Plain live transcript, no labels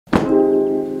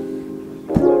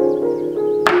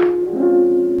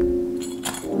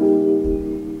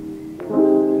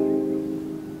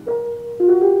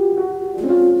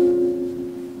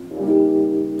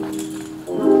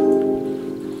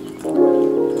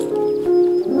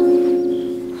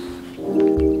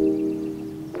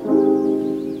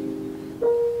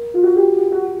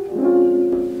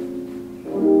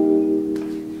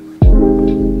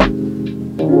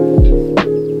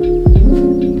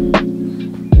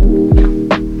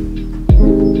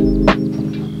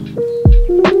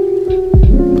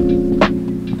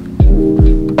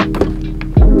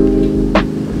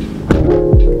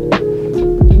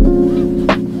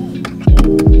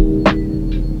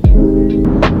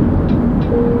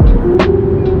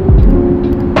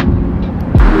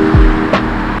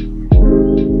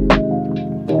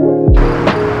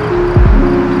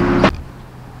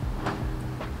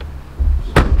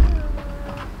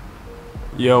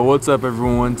Yo, what's up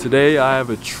everyone? Today I have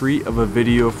a treat of a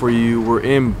video for you. We're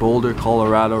in Boulder,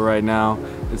 Colorado right now.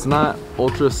 It's not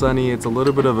ultra sunny, it's a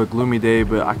little bit of a gloomy day,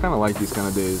 but I kind of like these kind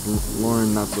of days.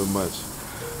 Lauren, not so much.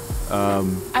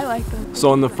 I like them.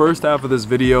 So in the first half of this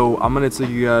video, I'm going to take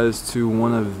you guys to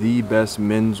one of the best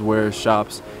menswear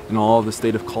shops in all of the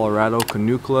state of Colorado,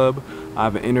 Canoe Club. I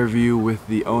have an interview with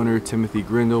the owner, Timothy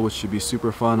Grindle, which should be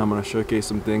super fun. I'm going to showcase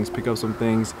some things, pick up some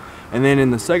things. And then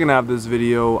in the second half of this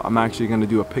video, I'm actually going to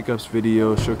do a pickups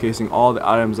video showcasing all the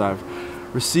items I've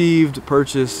received,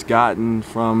 purchased, gotten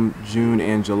from June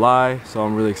and July. So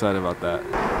I'm really excited about that.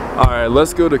 All right,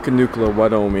 let's go to Canoe Club. Why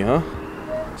don't we, huh?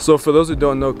 So for those who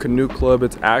don't know Canoe Club,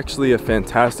 it's actually a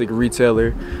fantastic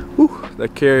retailer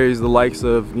that carries the likes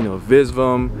of, you know,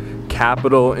 Visvim,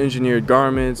 Kapital, Engineered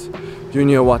Garments,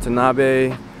 Junya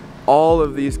Watanabe, all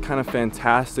of these kind of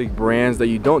fantastic brands that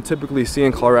you don't typically see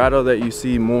in Colorado, that you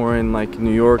see more in like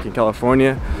New York and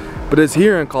California, but it's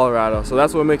here in Colorado. So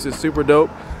that's what makes it super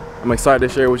dope. I'm excited to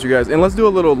share it with you guys. And let's do a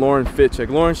little Lauren fit check.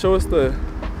 Lauren, show us the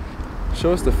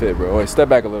fit, bro. Wait, step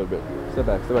back a little bit. Step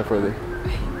back further.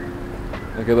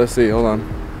 Okay, let's see, hold on.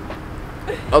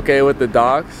 Okay, with the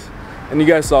docs, and you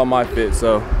guys saw my fit,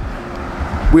 so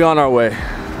we on our way.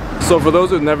 So for those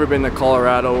who've never been to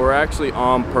Colorado, we're actually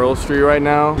on Pearl Street right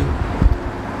now.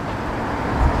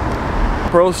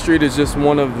 Pearl Street is just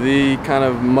one of the kind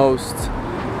of most,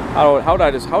 how would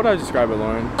I describe it,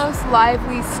 Lauren? Most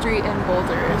lively street in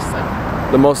Boulder,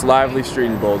 so. The most lively street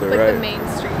in Boulder, like right? The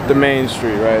main street. The main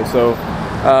street, right? So,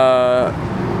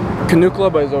 Canoe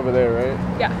Club is over there,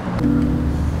 right? Yeah.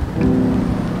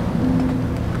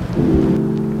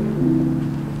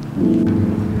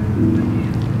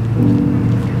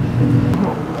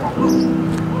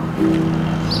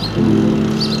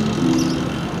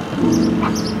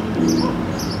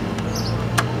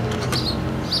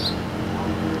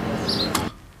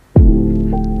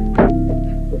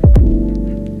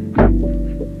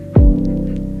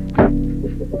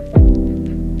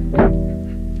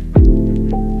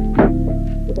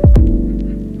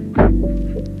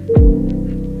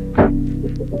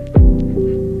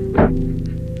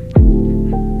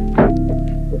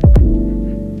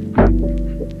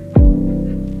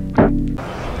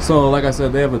 So like I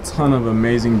said, they have a ton of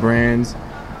amazing brands.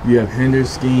 You have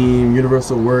Inseam,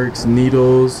 Universal Works,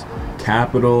 Needles,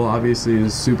 Kapital obviously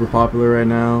is super popular right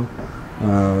now.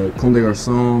 Comme des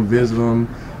Garçons, Visvim,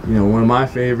 you know, one of my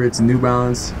favorites, New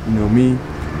Balance. You know me,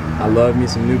 I love me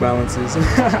some New Balances.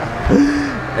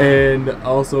 And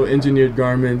also Engineered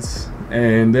Garments,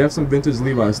 and they have some vintage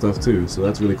Levi stuff too, so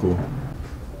that's really cool.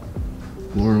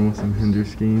 Lauren with some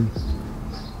Inseam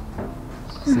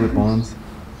slip-ons.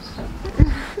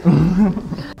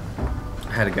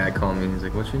 I had a guy call me and he's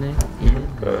like, "What's your name?" Ian.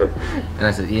 And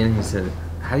I said, "Ian." He said,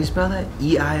 "How do you spell that?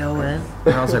 E-I-O-N?"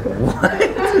 And I was like, "What?"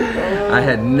 I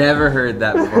had never heard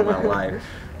that before in my life.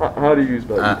 How do you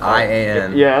spell it?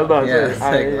 I-A-N. Yeah, I was about to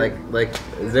say. It's like,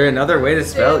 is there another way to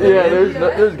spell it? Yeah,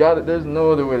 there's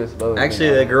no other way to spell it. Actually,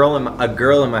 a girl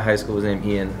in my high school was named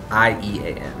Ian.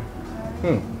 I-E-A-N.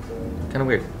 Kind of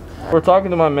weird. We're talking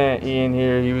to my man Ian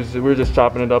here. We were just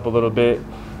chopping it up a little bit.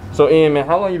 So Ian, man,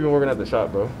 how long you been working at the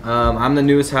shop, bro? I'm the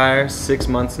newest hire, 6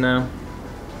 months now.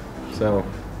 So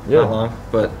not long,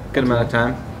 but good amount of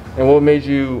time. And what made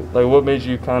you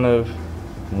kind of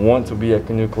want to be at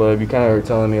Canoe Club? You kind of were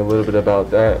telling me a little bit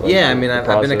about that. Like, yeah, I mean,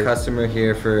 I've been a customer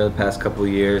here for the past couple of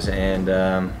years, and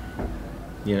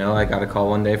you know, I got a call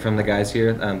one day from the guys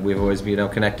here. We've always, you know,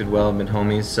 connected well, been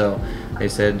homies, so they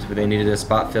said they needed a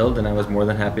spot filled, and I was more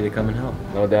than happy to come and help.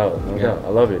 No doubt, no doubt. I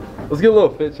love it. Let's get a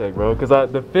little fit check, bro, because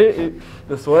the fit,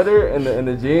 the sweater and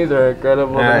the jeans are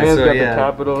incredible. The man's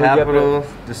got the Kapital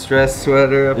distressed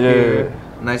sweater up here.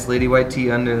 Nice lady white tee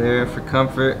under there for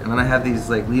comfort, and then I have these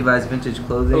like Levi's vintage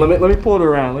clothing. Let me pull it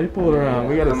around. We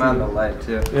gotta come out in the light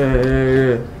too.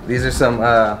 Yeah. These are some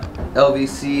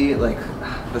LVC, like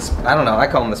I don't know. I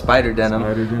call them the spider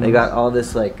denim. They got all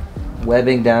this like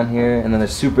webbing down here, and then they're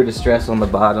super distressed on the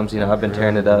bottoms. You know, I've been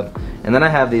tearing it up. And then I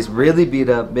have these really beat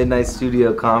up Midnight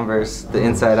Studio Converse, the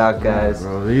inside out guys.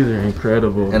 Bro, these are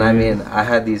incredible. And I mean, I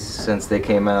had these since they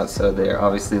came out, so they're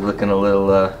obviously looking a little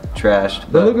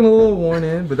trashed. They're looking a little worn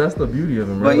in, but that's the beauty of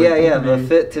them, right? But yeah, the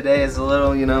fit today is a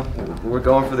little, you know, we're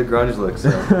going for the grunge look,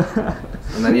 so.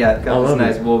 And then got this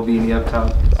nice wool beanie up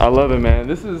top. I love it, man.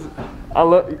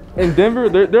 In Denver,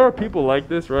 there are people like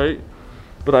this, right?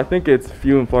 But I think it's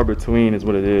few and far between is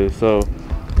what it is. So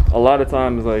a lot of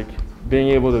times, like, being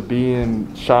able to be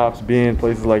in shops, be in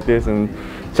places like this and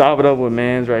chop it up with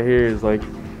mans right here is like,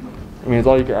 I mean, it's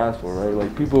all you can ask for, right?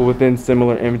 Like people within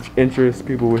similar interests,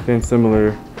 people within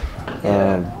similar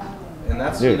and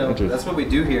that's Yeah, you know that's what we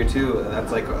do here too.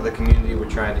 That's like the community we're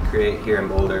trying to create here in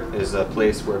Boulder is a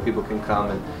place where people can come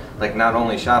and like not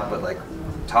only shop but like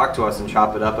talk to us and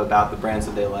chop it up about the brands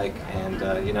that they like, and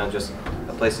you know, just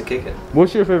a place to kick it.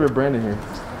 What's your favorite brand in here?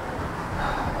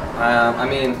 I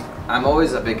mean, I'm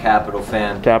always a big Kapital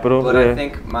fan. Kapital, but yeah. I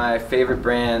think my favorite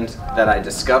brand that I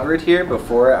discovered here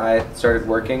before I started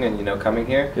working and coming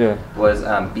here was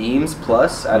Beams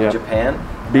Plus out of Japan.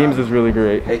 Beams is really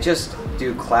great. They just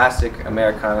do classic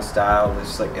Americana style.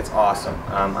 It's like it's awesome.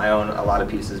 I own a lot of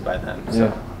pieces by them. So.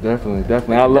 Yeah,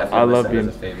 definitely. I love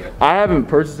Beams. I haven't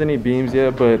purchased any Beams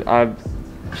yet, but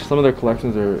some of their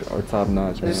collections are top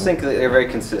notch. I just think that they're very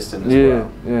consistent as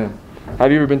well. Yeah.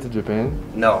 Have you ever been to Japan?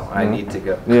 No, I need to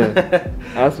go. Yeah.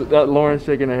 That Lauren's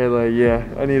shaking her head like, yeah,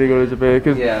 I need to go to Japan.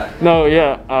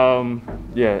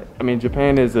 I mean,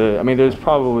 Japan is there's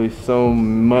probably so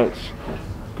much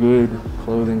good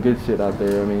clothing, good shit out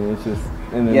there. I mean, it's just.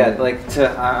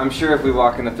 I'm sure if we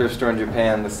walk in a thrift store in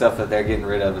Japan, the stuff that they're getting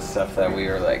rid of is stuff that we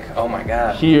are like, oh my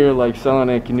god. Here, like selling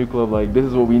at Canoe Club, like this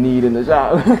is what we need in the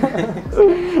shop.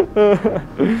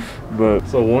 But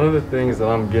so one of the things that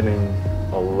I'm getting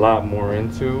a lot more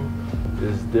into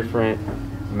is different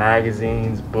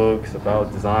magazines, books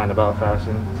about design, about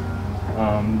fashion.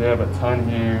 They have a ton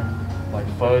here. Like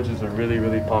Fudge is a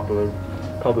really popular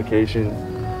publication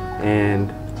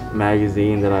and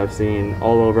magazine that I've seen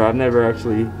all over. I've never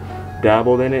actually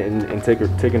dabbled in it and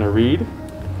taken a read.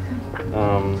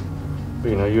 But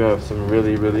you know, you have some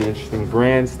really interesting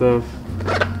brand stuff,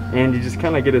 and you just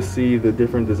kind of get to see the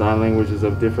different design languages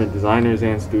of different designers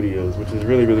and studios, which is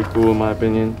really cool in my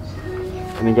opinion.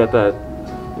 And you got that,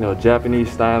 you know,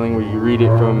 Japanese styling where you read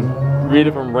it from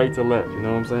right to left. You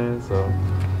know what I'm saying? So,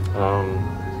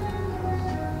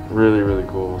 really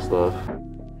cool stuff.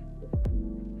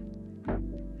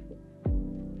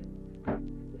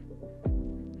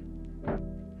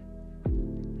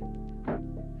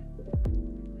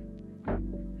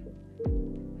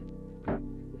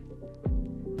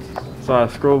 So I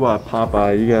scroll by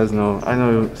Popeye. You guys know, I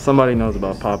know somebody knows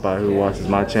about Popeye who watches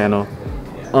my channel.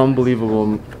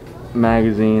 Unbelievable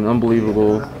magazine,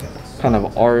 unbelievable kind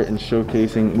of art and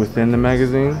showcasing within the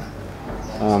magazine.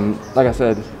 Like I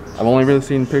said, I've only really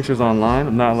seen pictures online.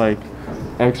 I'm not like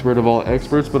expert of all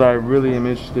experts, but I really am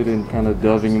interested in kind of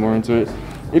delving more into it.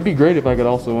 It'd be great if I could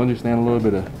also understand a little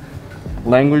bit of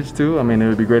language too. I mean, it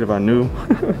would be great if I knew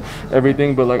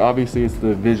everything, but like obviously it's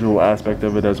the visual aspect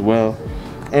of it as well.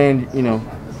 And you know,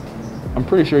 I'm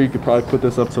pretty sure you could probably put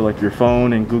this up to like your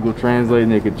phone and Google Translate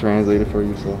and they could translate it for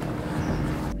you. So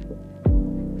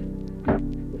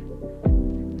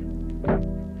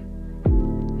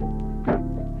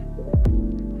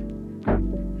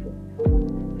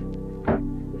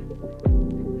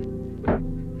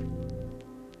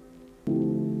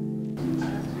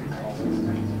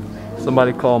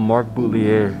somebody call Mark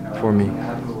Boutelier for me.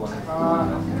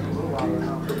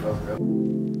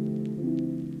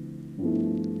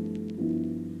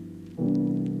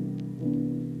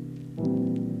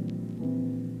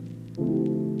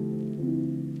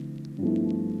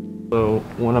 So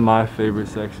one of my favorite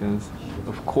sections,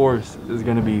 of course, is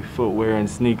gonna be footwear and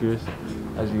sneakers,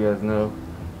 as you guys know.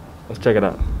 Let's check it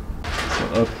out.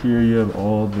 So up here you have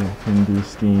all the Hindu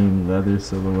scheme leather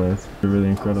silhouettes. They're really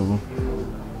incredible.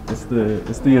 It's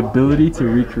the ability to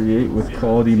recreate with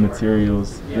quality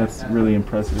materials that's really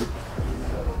impressive.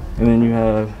 And then you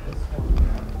have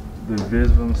the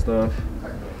Visvim stuff,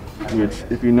 which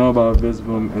if you know about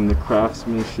Visvim and the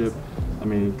craftsmanship, I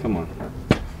mean, come on.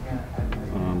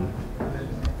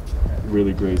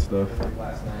 Really great stuff.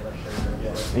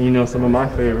 And you know, some of my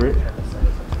favorite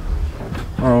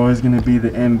are always going to be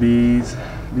the MBs.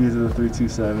 These are the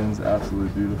 327s, absolutely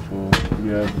beautiful.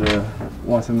 You have the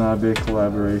Watanabe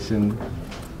collaboration,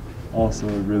 also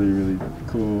really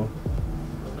cool.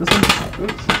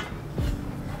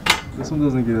 This one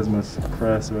doesn't get as much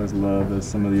press or as love as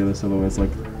some of the other silhouettes,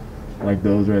 like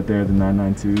those right there, the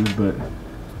 992s. But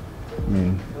I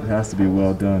mean, it has to be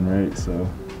well done, right? So.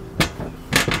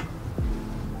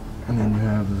 And then you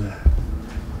have the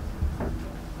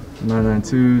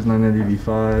 992s, 990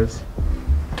 V5s,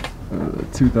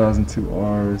 2002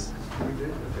 Rs,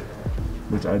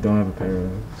 which I don't have a pair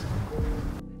of.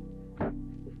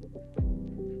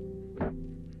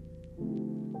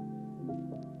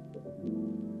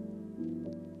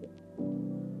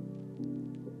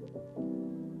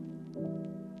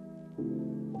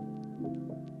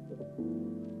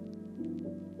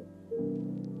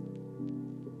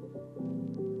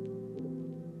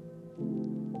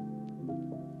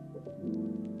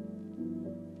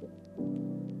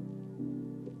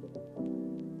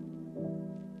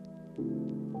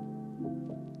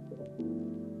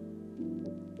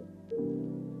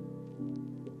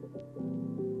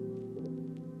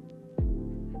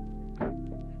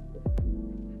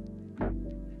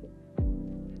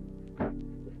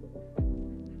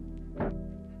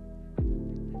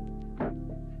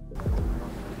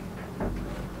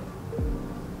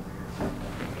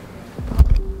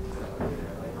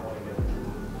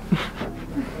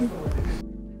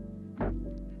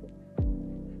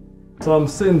 So I'm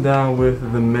sitting down with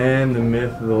the man, the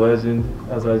myth, the legend,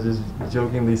 as I just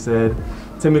jokingly said,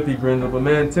 Timothy Grindle. But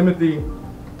man, Timothy,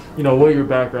 you know, what your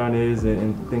background is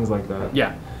and things like that.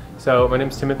 Yeah. So my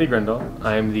name's Timothy Grindle.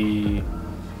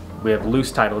 We have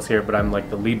loose titles here, but I'm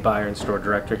like the lead buyer and store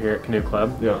director here at Canoe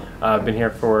Club. Yeah. I've been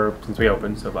here since we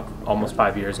opened, so about almost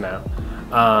 5 years now.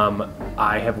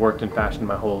 I have worked in fashion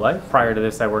my whole life. Prior to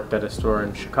this, I worked at a store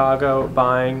in Chicago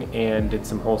buying and did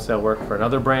some wholesale work for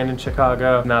another brand in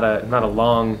Chicago. Not a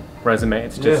long resume.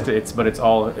 It's just but it's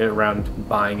all around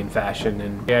buying and fashion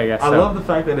and yeah. I guess I love the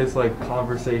fact that it's like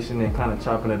conversation and kind of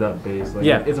chopping it up based. Like,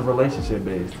 it's a relationship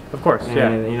based. Of course,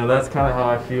 and you know that's kind of how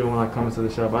I feel when I come into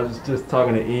the shop. I was just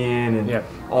talking to Ian and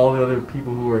all the other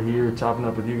people who are here chopping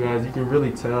up with you guys. You can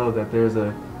really tell that there's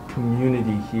a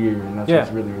community here, and that's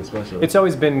what's really, really special. It's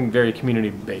always been very community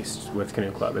based with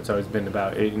Canoe Club. It's always been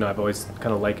about, you know, I've always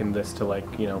kind of likened this to like,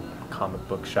 you know, comic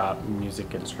book shop,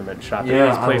 music instrument shop.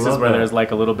 These places where there's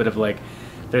like a little bit of like,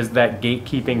 there's that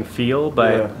gatekeeping feel,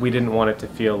 but we didn't want it to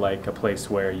feel like a place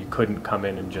where you couldn't come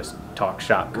in and just talk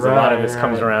shop, because a lot of this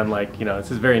comes around like, you know,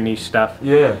 this is very niche stuff.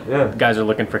 Guys are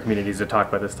looking for communities to talk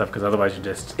about this stuff, because otherwise you're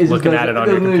just looking at it on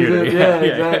your computer.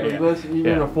 Exactly. Unless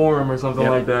you're in a forum or something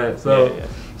like that.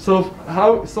 So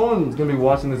how someone's gonna be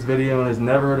watching this video and has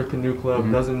never heard of Canoe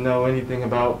Club, doesn't know anything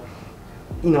about,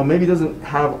 you know, maybe doesn't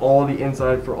have all the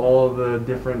insight for all the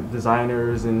different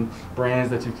designers and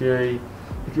brands that you carry.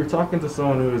 If you're talking to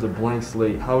someone who is a blank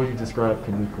slate, how would you describe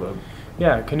Canoe Club?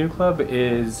 Yeah, Canoe Club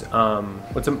is,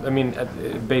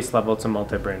 at base level, it's a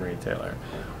multi-brand retailer.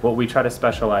 What we try to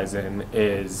specialize in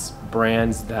is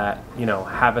brands that, you know,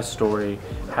 have a story,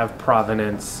 have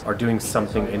provenance, are doing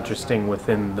something interesting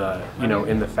within the, you know,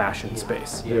 in the fashion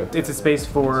space. It's a space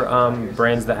for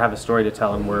brands that have a story to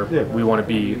tell, and we want to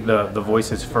be the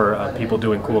voices for people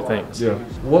doing cool things.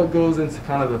 What goes into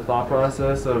kind of the thought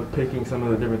process of picking some of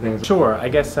the different things? Sure, I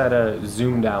guess at a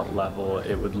zoomed out level,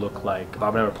 it would look like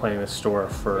Bob and I were planning this store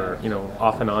for, you know,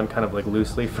 off and on, kind of like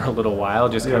loosely for a little while,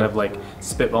 just kind of like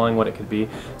spitballing what it could be.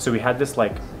 So we had this,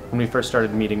 like, when we first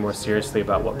started meeting more seriously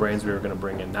about what brands we were going to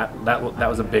bring in, that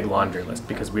was a big laundry list,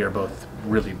 because we are both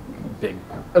really big.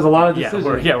 There's a lot of decisions.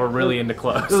 We're really into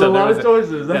clothes. There's a lot of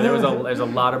choices. There's a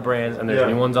lot of brands, and there's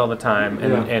new ones all the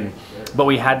time, but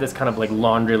we had this kind of like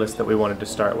laundry list that we wanted to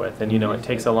start with, and you know, it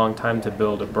takes a long time to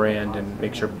build a brand and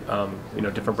make sure you know,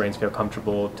 different brands feel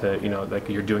comfortable to, you know, like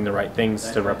you're doing the right things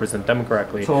to represent them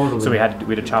correctly. So we had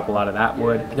to chop a lot of that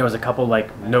wood. There was a couple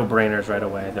like no-brainers right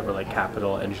away that were like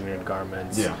Kapital, engineered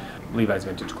garments, Levi's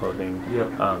vintage clothing.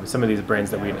 Some of these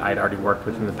brands that I'd already worked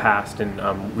with in the past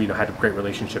and we had great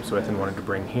relationships with and wanted to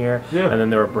bring here. And then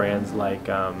there were brands like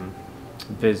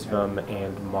Visvim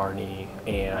and Marni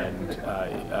and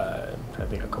I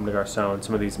think Comme des Garçons,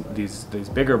 some of these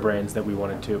bigger brands that we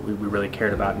really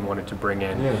cared about and wanted to bring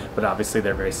in, but obviously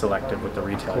they're very selective with the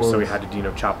retailers, so we had to, you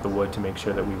know, chop the wood to make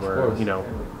sure that we were, you know,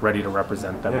 ready to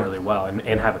represent them really well and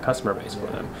have a customer base for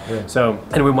them. So,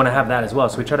 and we want to have that as well,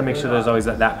 so we try to make sure there's always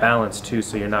that balance too,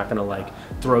 so you're not going to like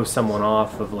throw someone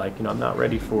off of like, you know, I'm not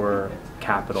ready for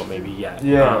Kapital maybe yet,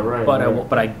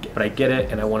 but I get it,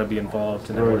 and I want to be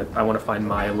involved, and I want to find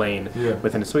my lane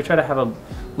within it. So we try to have a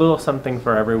little something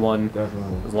for everyone,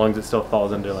 as long as it still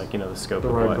falls under, like, you know, the scope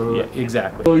of what.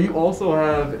 Exactly. So you also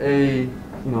have a, you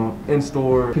know,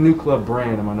 in-store Canoe Club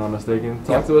brand, am I not mistaken?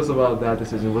 Talk to us about that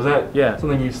decision. Was that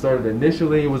something you started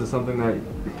initially? Was it something that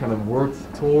you kind of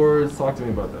worked towards? Talk to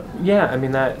me about that. Yeah, I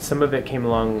mean, that some of it came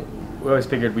along. We always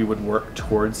figured we would work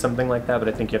towards something like that, but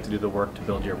I think you have to do the work to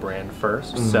build your brand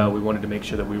first. So we wanted to make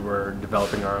sure that we were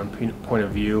developing our own point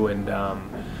of view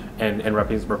and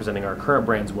representing our current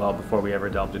brands well before we ever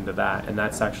delved into that. And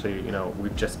that's actually, you know,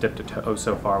 we've just dipped a toe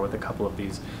so far with a couple of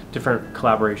these different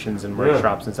collaborations and merch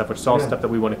shops and stuff, which is all stuff that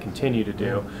we want to continue to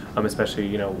do, especially,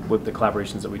 you know, with the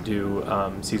collaborations that we do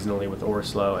seasonally with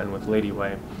Orslo and with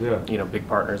Ladyway, you know, big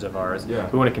partners of ours.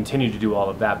 We want to continue to do all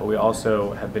of that, but we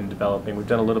also have been developing, we've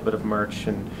done a little bit of merch,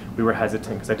 and we were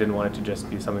hesitant because I didn't want it to just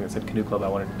be something that said Canoe Club. I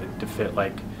wanted it to fit,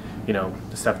 like, you know,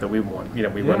 the stuff that we want. You know,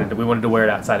 we wanted to wear it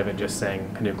outside of it just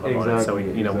saying Canoe Club on it. So we,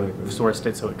 you know, we sourced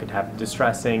it so it could have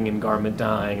distressing and garment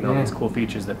dyeing and all these cool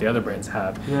features that the other brands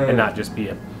have, and not just be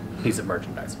a piece of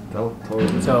merchandise.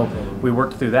 So we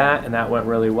worked through that, and that went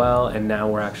really well, and now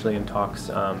we're actually in talks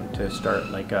to start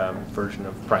like a version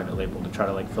of private label to try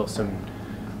to like fill some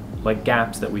like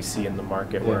gaps that we see in the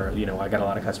market where, you know, I got a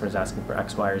lot of customers asking for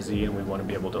X, Y, or Z, and we want to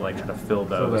be able to like try to fill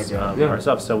those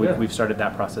ourselves. So we've started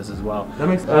that process as well. That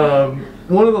makes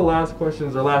one of the last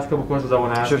questions, or last couple questions I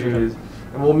want to ask you is,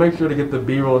 and we'll make sure to get the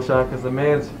B-roll shot because the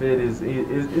man's fit is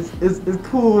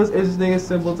cool, it's interesting, it's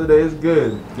simple today, it's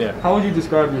good. How would you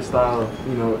describe your style,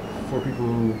 you know, for people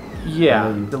who Yeah,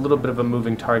 a little bit of a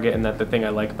moving target, and that the thing I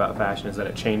like about fashion is that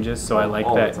it changes. So I like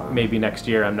that maybe next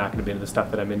year I'm not going to be into the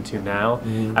stuff that I'm into now.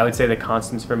 I would say the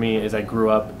constants for me is I grew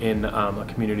up in a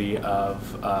community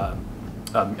of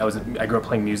I grew up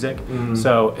playing music,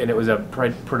 so, and it was a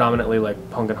predominantly like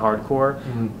punk and hardcore,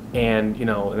 and you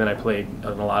know, and then I played in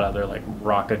a lot of other like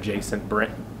rock adjacent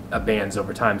bands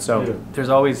over time. So there's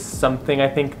always something I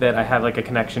think that I have like a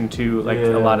connection to, like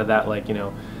a lot of that, like, you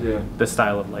know, the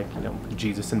style of like, you know,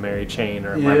 Jesus and Mary Chain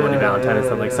or My Bloody Valentine and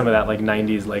stuff, like some of that like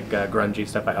 90s like grungy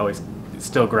stuff. I always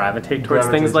still gravitate towards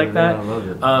things like that. I love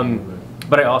it.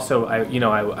 But I also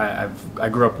I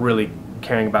grew up really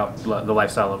caring about the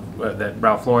lifestyle of that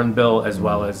Ralph Lauren built, as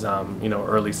well as you know,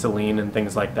 early Celine and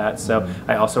things like that. So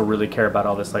I also really care about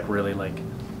all this like really like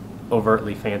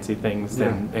overtly fancy things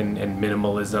and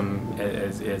minimalism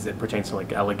as it pertains to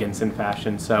like elegance in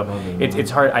fashion. So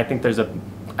it's hard. I think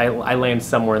I land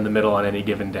somewhere in the middle on any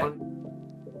given day.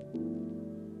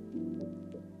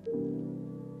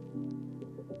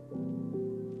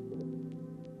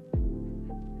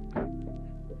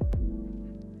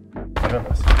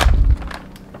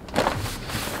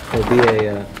 There'll be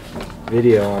a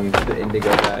video on the Indigo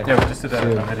guy. Yeah, we just did a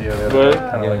video.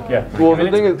 Well,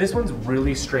 the thing is, this one's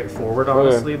really straightforward,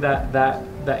 honestly. That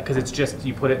because it's just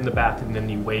you put it in the bath and then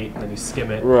you wait and then you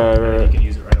skim it. Right. And then you can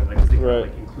use it right away. Because they can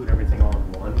like include everything all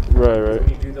in one. Right. So when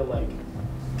you do the like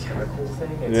chemical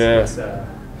thing, it's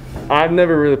I've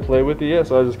never really played with it yet,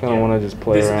 so I just kind of want to just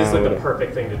play around. This is like the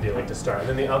perfect thing to do, like to start. And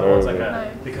then the other one's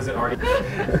like because it already. I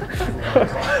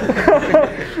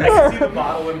can see the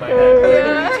bottle in my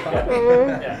head.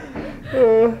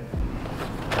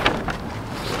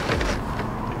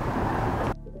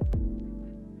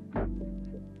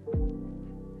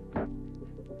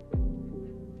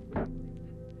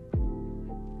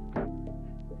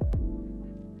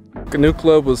 Canoe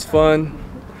Club was fun.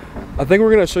 I think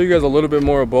we're gonna show you guys a little bit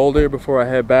more of Boulder before I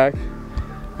head back.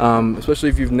 Especially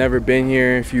if you've never been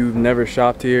here, if you've never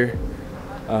shopped here.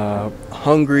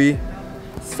 Hungry.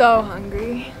 So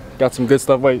hungry. Got some good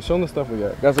stuff. Wait, show them the stuff we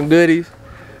got. Got some goodies.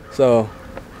 So,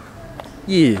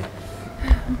 yeah.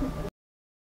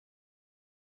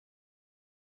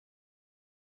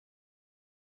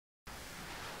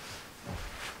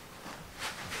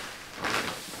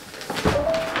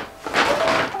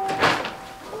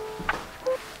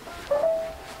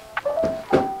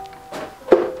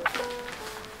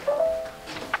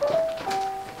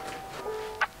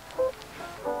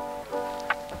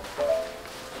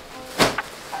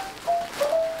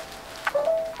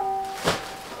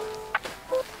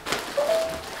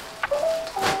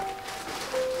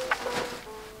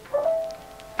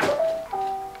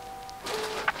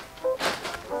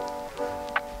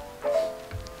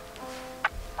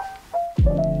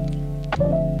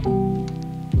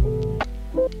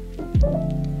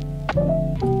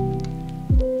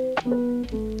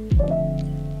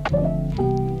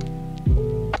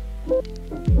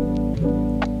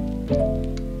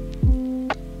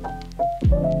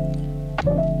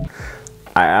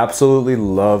 I absolutely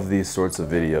love these sorts of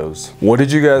videos. What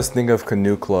did you guys think of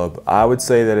Canoe Club? I would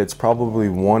say that it's probably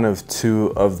one of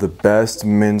two of the best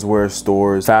menswear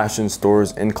stores, fashion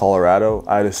stores in Colorado.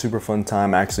 I had a super fun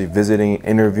time actually visiting,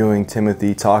 interviewing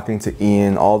Timothy, talking to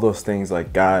Ian, all those things.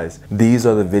 Like, guys, these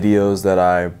are the videos that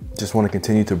I just want to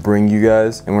continue to bring you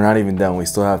guys, and we're not even done. We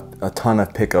still have a ton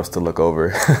of pickups to look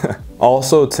over.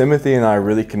 Also, Timothy and I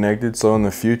really connected, so in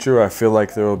the future I feel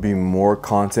like there will be more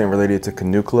content related to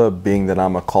Canoe Club, being that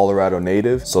I'm a Colorado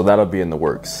native, so that'll be in the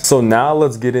works. So now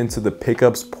let's get into the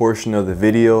pickups portion of the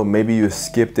video. Maybe you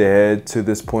skipped ahead to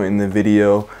this point in the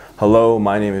video. Hello,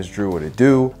 my name is Drew, what it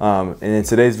do? And in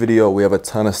today's video we have a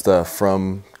ton of stuff,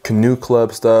 from Canoe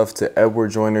Club stuff to Edward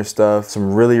Joyner stuff,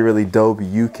 some really dope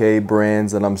UK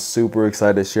brands that I'm super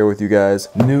excited to share with you guys.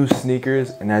 New sneakers,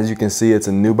 and as you can see, it's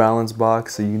a New Balance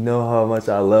box, so you know how much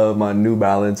I love my New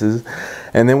Balances.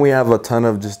 And then we have a ton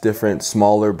of just different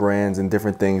smaller brands and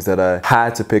different things that I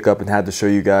had to pick up and had to show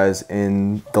you guys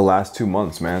in the last 2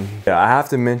 months, man. Yeah, I have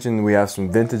to mention we have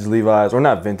some vintage Levi's, or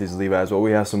not vintage Levi's, but we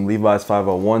have some Levi's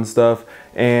 501 stuff,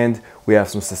 and we have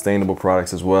some sustainable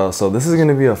products as well. So this is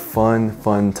gonna be a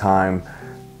fun time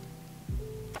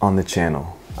on the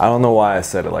channel. I don't know why I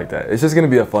said it like that. It's just gonna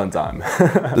be a fun time.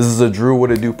 This is a Drew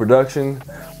What It Do production.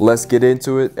 Let's get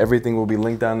into it. Everything will be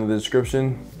linked down in the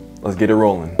description. Let's get it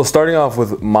rolling. So starting off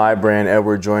with my brand,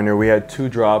 Edward Joyner, we had 2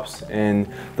 drops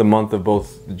in the month of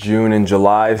both June and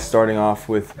July. Starting off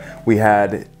with, we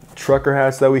had trucker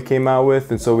hats that we came out with,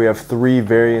 and so we have 3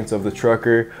 variants of the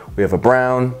trucker. We have a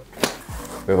brown,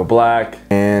 we have a black,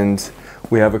 and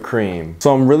we have a cream.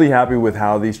 So I'm really happy with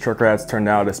how these trucker hats turned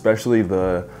out, especially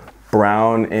the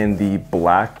brown and the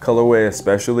black colorway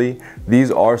especially. These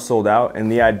are sold out,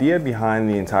 and the idea behind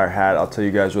the entire hat, I'll tell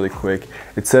you guys really quick.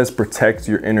 It says protect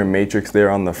your inner matrix there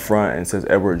on the front, and it says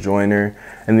Edward Joyner.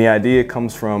 And the idea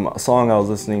comes from a song I was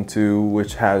listening to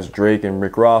which has Drake and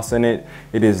Rick Ross in it.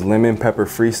 It is Lemon Pepper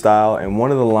Freestyle, and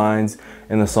one of the lines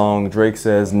in the song, Drake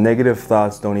says, negative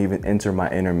thoughts don't even enter my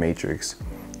inner matrix,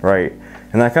 right?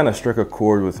 And that kind of struck a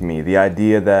chord with me. The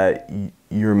idea that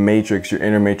your matrix, your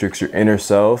inner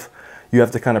self, you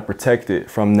have to kind of protect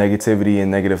it from negativity and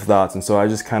negative thoughts. And so I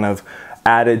just kind of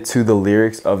added to the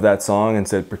lyrics of that song and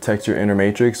said protect your inner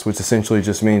matrix, which essentially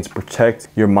just means protect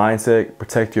your mindset,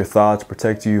 protect your thoughts,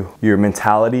 protect your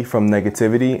mentality from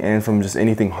negativity and from just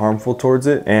anything harmful towards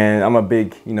it. And I'm a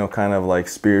big, you know, kind of like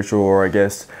spiritual, or I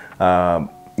guess,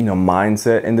 you know,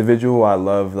 mindset individual. I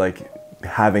love like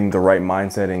having the right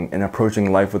mindset and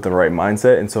approaching life with the right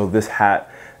mindset. And so this hat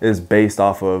is based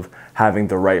off of having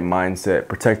the right mindset,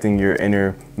 protecting your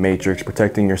inner matrix,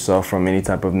 protecting yourself from any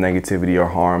type of negativity or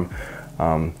harm.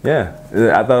 Yeah,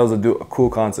 I thought it was a cool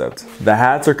concept. The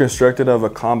hats are constructed of a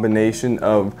combination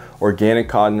of organic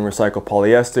cotton and recycled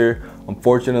polyester.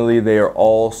 Unfortunately, they are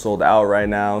all sold out right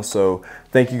now. So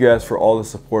thank you guys for all the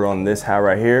support on this hat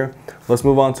right here. Let's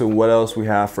move on to what else we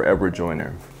have for Edward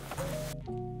Joyner.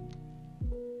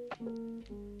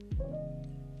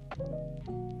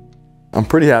 I'm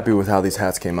pretty happy with how these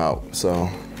hats came out. So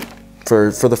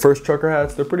for the first trucker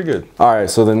hats, they're pretty good. All right,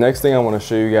 so the next thing I want to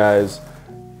show you guys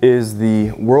is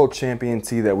the World Champion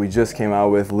tee that we just came out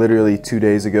with literally 2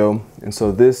 days ago. And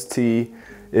so this tee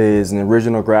is an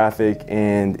original graphic,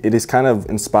 and it is kind of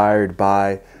inspired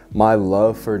by my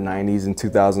love for 90s and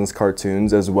 2000s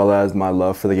cartoons, as well as my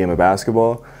love for the game of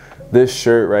basketball. This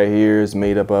shirt right here is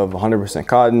made up of 100%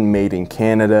 cotton, made in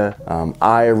Canada.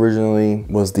 I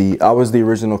was the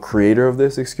original creator of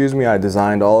this, excuse me. I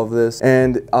designed all of this.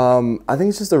 And I think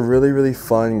it's just a really, really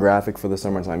fun graphic for the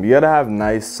summertime. You gotta have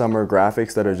nice summer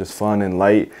graphics that are just fun and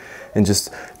light and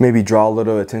just maybe draw a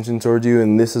little attention towards you.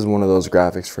 And this is one of those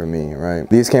graphics for me, right?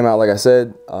 These came out, like I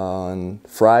said, on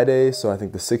Friday, so I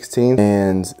think the 16th,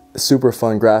 and super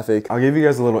fun graphic. I'll give you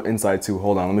guys a little insight too.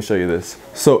 Hold on, let me show you this.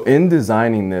 So in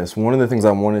designing this, one of the things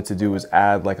I wanted to do was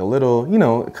add like a little, you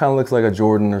know, it kind of looks like a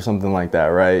Jordan or something like that,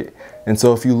 right? And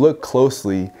so if you look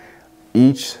closely,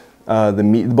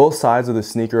 both sides of the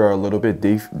sneaker are a little bit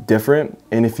different.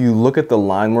 And if you look at the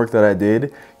line work that I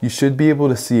did, you should be able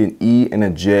to see an E and a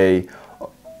J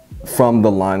from the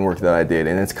line work that I did.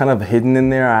 And it's kind of hidden in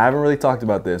there. I haven't really talked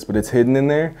about this, but it's hidden in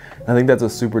there. I think that's a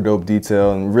super dope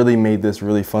detail and really made this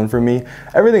really fun for me.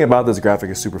 Everything about this graphic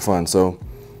is super fun. So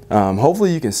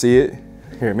hopefully you can see it.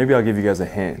 Here, maybe I'll give you guys a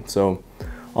hint. So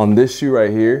on this shoe right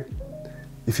here,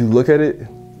 if you look at it,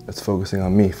 it's focusing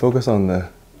on me. Focus on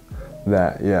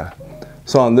that, yeah.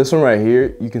 So on this one right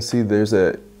here, you can see there's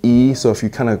a E. So if you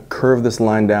kind of curve this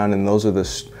line down, and those are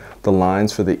the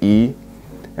lines for the E.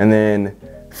 And then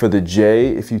for the J,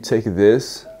 if you take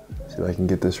this, see if I can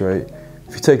get this right.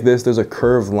 If you take this, there's a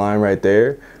curved line right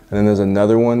there. And then there's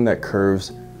another one that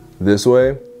curves this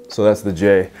way. So that's the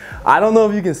J. I don't know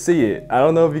if you can see it. I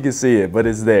don't know if you can see it, but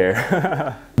it's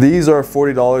there. These are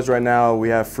 $40 right now. We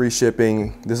have free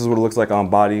shipping. This is what it looks like on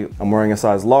body. I'm wearing a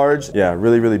size large. Yeah,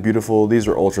 really, really beautiful. These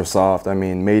are ultra soft. I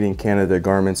mean, made in Canada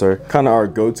garments are kind of our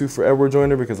go-to for Edward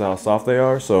Joyner because of how soft they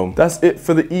are. So that's it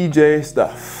for the EJ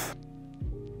stuff.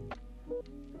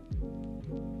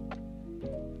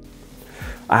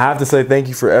 I have to say thank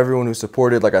you for everyone who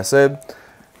supported, like I said.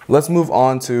 Let's move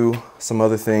on to some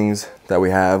other things that we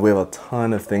have. We have a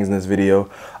ton of things in this video.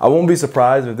 I won't be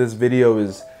surprised if this video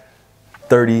is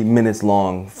 30 minutes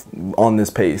long on this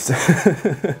pace.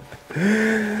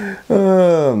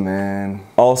 Oh man.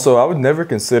 Also, I would never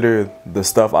consider the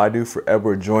stuff I do for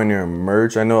Edward Joyner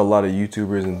merch. I know a lot of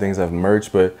YouTubers and things have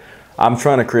merch, but I'm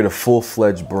trying to create a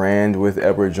full-fledged brand with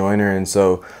Edward Joyner, and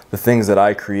so the things that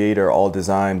I create are all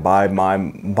designed by my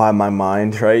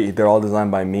mind, right? They're all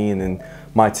designed by me, and then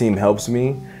my team helps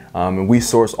me, and we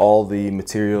source all the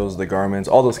materials, the garments,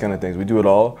 all those kind of things. We do it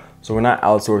all, so we're not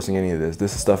outsourcing any of this.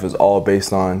 This stuff is all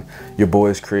based on your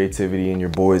boy's creativity and your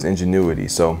boy's ingenuity.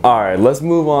 So, all right, let's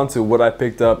move on to what I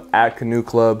picked up at Canoe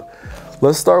Club.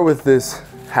 Let's start with this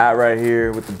hat right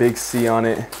here with the big C on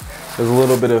it. There's a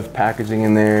little bit of packaging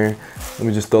in there. Let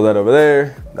me just throw that over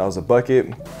there. That was a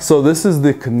bucket. So this is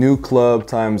the Canoe Club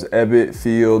times Ebbett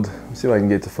Field. Let's see if I can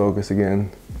get to focus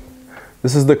again.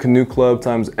 This is the Canoe Club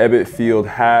times Ebbett Field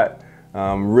hat.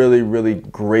 Really, really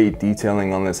great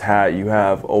detailing on this hat. You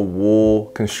have a wool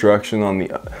construction on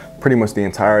pretty much the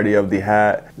entirety of the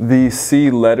hat. The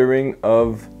C lettering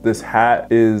of this hat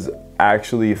is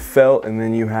actually felt, and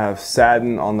then you have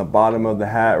satin on the bottom of the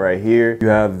hat right here. You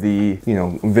have the, you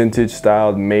know, vintage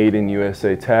styled made in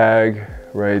USA tag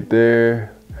right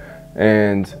there.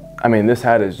 And I mean, this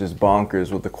hat is just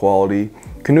bonkers with the quality.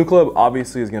 Canoe Club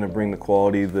obviously is going to bring the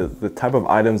quality. The type of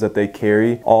items that they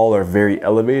carry all are very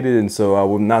elevated, and so I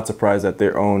would not surprised that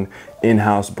their own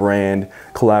in-house brand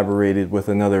collaborated with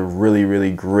another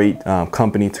really great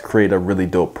company to create a really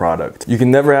dope product. You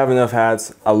can never have enough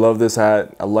hats. I love this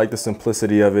hat. I like the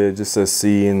simplicity of it. It just says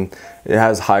C, and it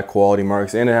has high quality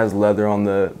marks, and it has leather on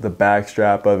the back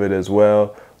strap of it as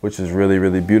well, which is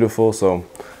really beautiful. So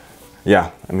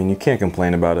yeah, I mean, you can't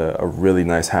complain about a really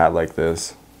nice hat like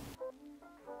this.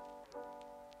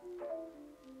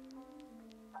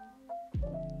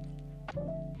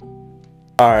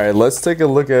 All right, let's take a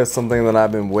look at something that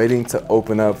I've been waiting to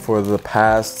open up for the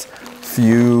past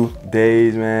few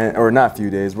days, man. Or not few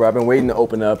days, but I've been waiting to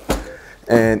open up.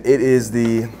 And it is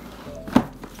the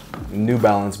New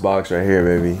Balance box right here,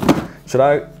 baby.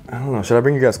 I don't know, should I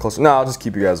bring you guys closer? No, I'll just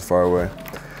keep you guys far away.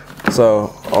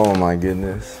 So, oh my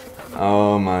goodness.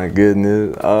 Oh my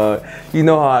goodness. You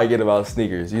know how I get about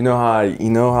sneakers. You know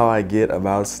how I get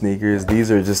about sneakers.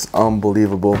 These are just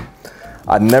unbelievable.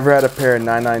 I never had a pair of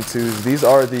 992s. These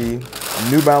are the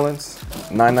New Balance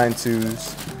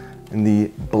 992s in the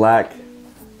black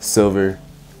silver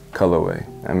colorway.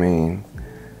 I mean,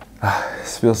 it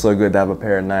feels so good to have a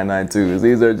pair of 992s.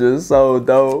 These are just so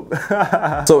dope.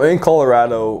 So in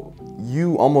Colorado,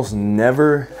 you almost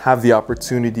never have the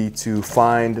opportunity to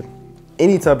find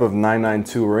any type of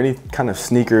 992 or any kind of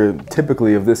sneaker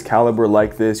typically of this caliber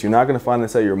like this. You're not gonna find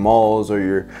this at your malls or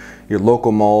your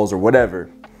local malls or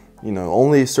whatever. You know,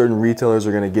 only certain retailers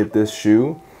are gonna get this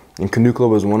shoe, and Canoe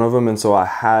Club was one of them. And so I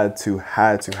had to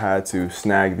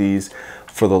snag these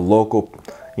for the local,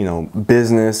 you know,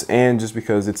 business, and just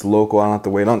because it's local, I don't have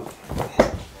to wait on.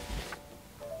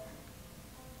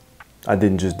 I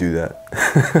didn't just do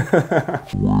that.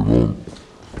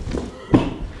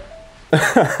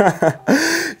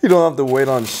 You don't have to wait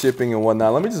on shipping and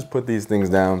whatnot. Let me just put these things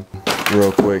down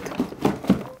real quick.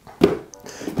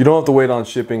 You don't have to wait on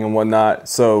shipping and whatnot.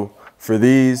 So for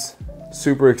these,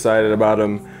 super excited about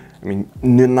them. I mean,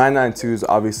 992s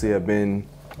obviously have been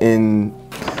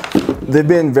they've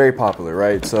been very popular,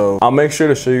 right? So I'll make sure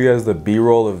to show you guys the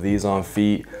B-roll of these on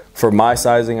feet. For my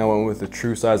sizing, I went with the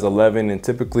true size 11, and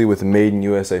typically with made in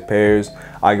USA pairs,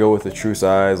 I go with the true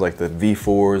size, like the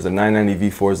V4s, the 990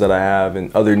 V4s that I have,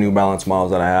 and other New Balance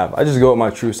models that I have. I just go with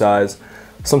my true size.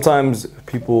 Sometimes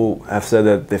people have said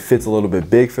that it fits a little bit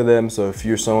big for them, so if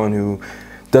you're someone who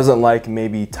doesn't like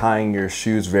maybe tying your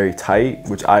shoes very tight,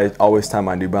 which I always tie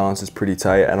my New Balances pretty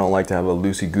tight, I don't like to have a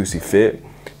loosey-goosey fit.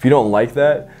 If you don't like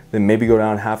that, then maybe go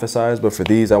down half a size, but for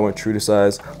these, I went true to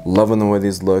size. Loving the way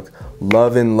these look.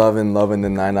 Loving the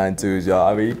 992s, y'all.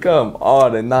 I mean, come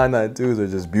on, the 992s are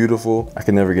just beautiful. I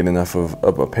can never get enough of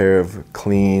a pair of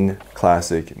clean,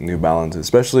 classic New Balances,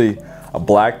 especially a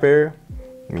black pair.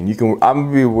 I mean,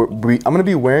 I'm gonna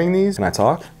be wearing these. Can I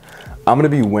talk? I'm gonna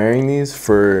be wearing these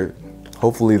for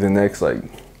hopefully the next like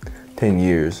 10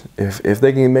 years. If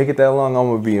they can make it that long, I'm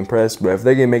gonna be impressed. But if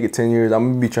they can make it 10 years,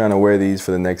 I'm gonna be trying to wear these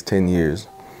for the next 10 years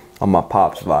on my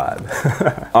Pops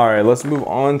vibe. All right, let's move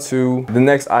on to the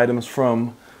next items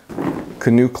from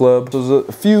Canoe Club. So there's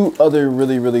a few other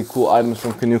really cool items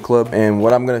from Canoe Club, and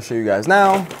what I'm gonna show you guys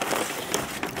now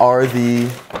are the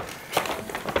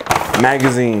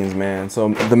magazines, man. So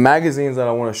the magazines that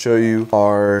I want to show you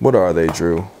are, what are they,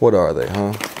 Drew? What are they,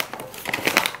 huh?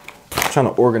 I'm trying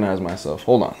to organize myself.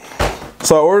 Hold on.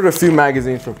 So I ordered a few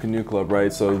magazines from Canoe Club,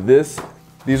 right? So these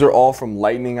are all from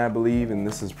Lightning, I believe, and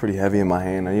this is pretty heavy in my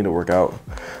hand. I need to work out.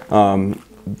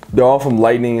 They're all from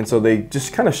Lightning, and so they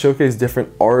just kind of showcase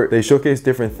different art. They showcase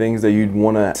different things that you'd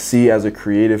want to see as a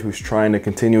creative who's trying to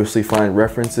continuously find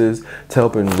references to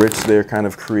help enrich their kind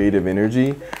of creative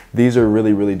energy. These are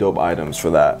really dope items for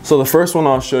that. So the first one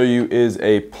I'll show you is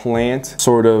a plant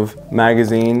sort of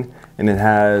magazine, and it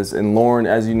has, and Lauren,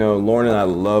 as you know, Lauren and I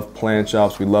love plant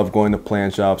shops. We love going to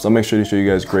plant shops. I'll make sure to show you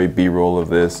guys great B-roll of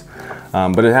this.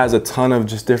 But it has a ton of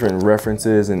just different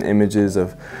references and images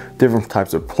of different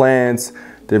types of plants,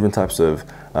 different types of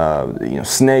you know,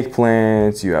 snake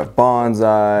plants. You have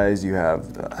bonsais. You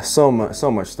have so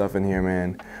much stuff in here,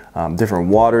 man. Different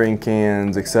watering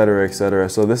cans, etc., etc.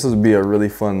 So this would be a really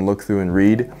fun look through and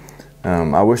read.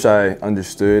 I wish I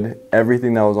understood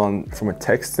everything that was on from a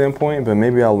text standpoint, but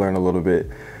maybe I'll learn a little bit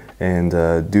and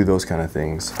do those kind of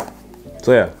things.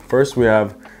 So yeah, first we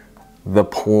have the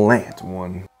plant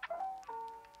one.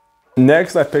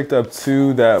 Next, I picked up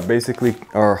two that basically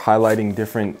are highlighting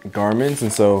different garments,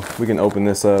 and so we can open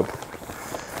this up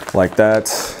like that.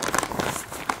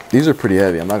 These are pretty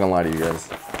heavy, I'm not gonna lie to you guys.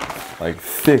 Like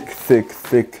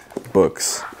thick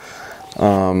books.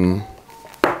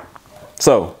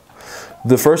 So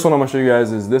the first one I'm gonna show you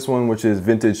guys is this one, which is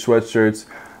vintage sweatshirts.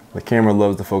 The camera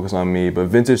loves to focus on me, but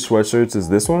vintage sweatshirts is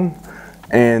this one.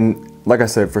 And like I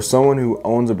said, for someone who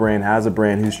owns a brand, has a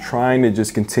brand, who's trying to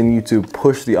just continue to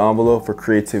push the envelope for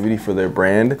creativity for their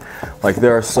brand, like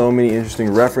there are so many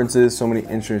interesting references, so many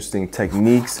interesting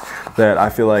techniques that I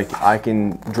feel like I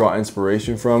can draw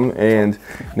inspiration from. And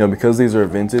you know, because these are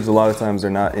vintage, a lot of times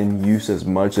they're not in use as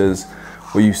much as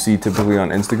what you see typically on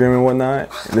Instagram and whatnot.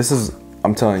 And this is,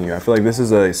 I'm telling you, I feel like this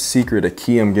is a secret, a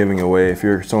key I'm giving away if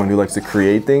you're someone who likes to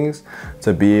create things,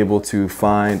 to be able to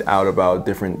find out about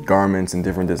different garments and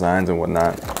different designs and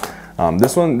whatnot.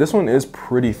 This one is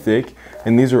pretty thick,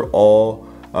 and these are all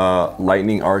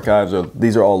Lightning archives, or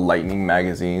these are all Lightning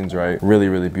magazines, right?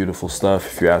 Really beautiful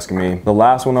stuff if you're asking me. The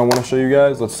last one I want to show you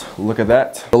guys, let's look at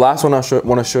that. The last one I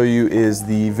want to show you is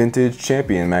the Vintage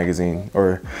Champion magazine,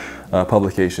 or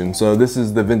publication. So this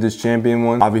is the Vintage Champion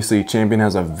one. Obviously Champion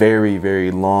has a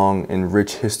very long and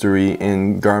rich history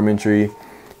in garmentry.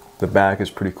 The back is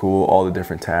pretty cool. All the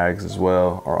different tags as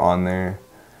well are on there.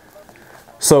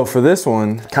 So for this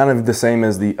one, kind of the same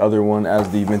as the other one, as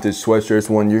the vintage sweatshirts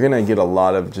one, you're gonna get a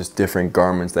lot of just different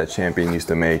garments that Champion used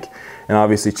to make. And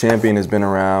obviously Champion has been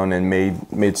around and made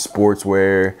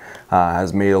sportswear,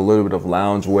 has made a little bit of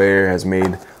loungewear, has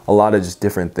made a lot of just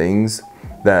different things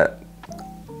that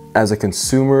as a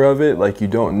consumer of it, like you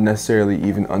don't necessarily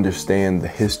even understand the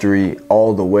history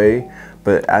all the way,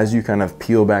 but as you kind of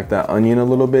peel back that onion a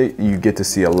little bit, you get to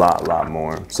see a lot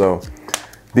more. So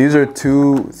these are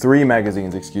three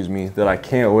magazines, excuse me, that I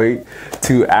can't wait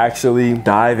to actually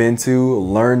dive into,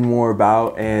 learn more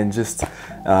about, and just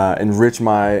enrich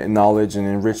my knowledge and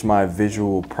enrich my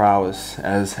visual prowess,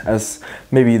 as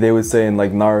maybe they would say in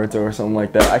like Naruto or something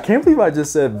like that. I can't believe I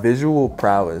just said visual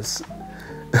prowess.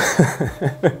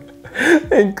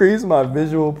 Increase my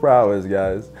visual prowess,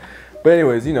 guys. But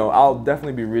anyways, you know, I'll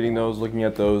definitely be reading those, looking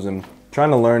at those, and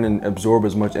trying to learn and absorb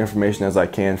as much information as I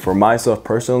can for myself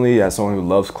personally, as someone who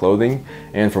loves clothing,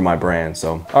 and for my brand.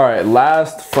 So, all right,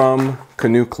 last from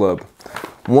Canoe Club.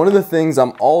 One of the things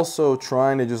I'm also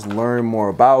trying to just learn more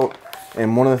about,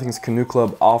 and one of the things Canoe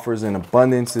Club offers in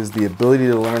abundance, is the ability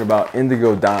to learn about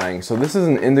indigo dyeing. So this is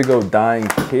an indigo dyeing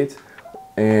kit,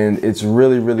 and it's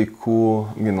really cool.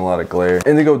 I'm getting a lot of glare.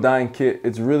 Indigo dyeing kit,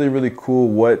 it's really cool.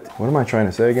 What am I trying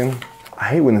to say again? I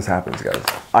hate when this happens, guys.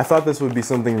 I thought this would be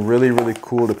something really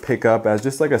cool to pick up as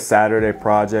just like a Saturday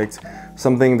project,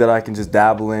 something that I can just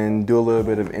dabble in, do a little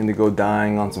bit of indigo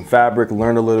dyeing on some fabric,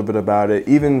 learn a little bit about it.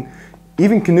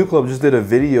 Even Canoe Club just did a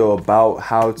video about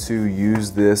how to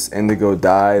use this indigo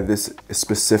dye, this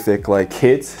specific like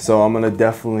kit. So I'm gonna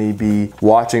definitely be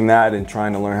watching that and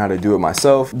trying to learn how to do it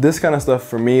myself. This kind of stuff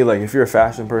for me, like if you're a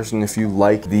fashion person, if you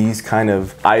like these kind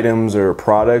of items or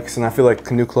products, and I feel like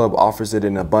Canoe Club offers it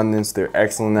in abundance. They're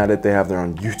excellent at it. They have their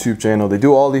own YouTube channel. They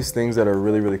do all these things that are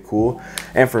really cool.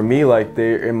 And for me, like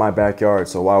they're in my backyard.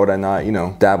 So why would I not, you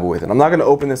know, dabble with it? I'm not gonna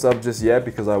open this up just yet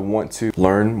because I want to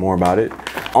learn more about it.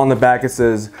 On the back, it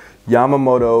says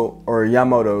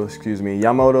Yamamoto, excuse me.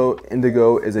 Yamamoto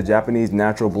Indigo is a Japanese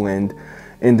natural blend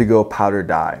indigo powder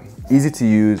dye. Easy to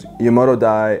use. Yamamoto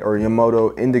dye, or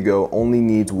Yamamoto Indigo, only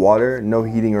needs water. No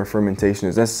heating or fermentation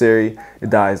is necessary. It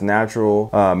dyes natural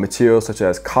materials such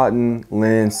as cotton,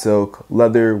 linen, silk,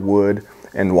 leather, wood,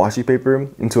 and washi paper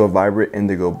into a vibrant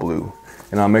indigo blue.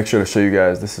 And I'll make sure to show you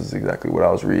guys, this is exactly what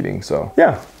I was reading. So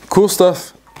yeah, cool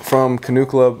stuff from Canoe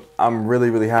Club. I'm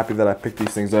really happy that I picked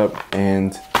these things up,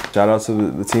 and shout out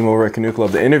to the team over at Canoe Club.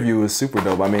 The interview was super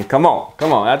dope. I mean, come on,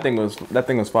 that thing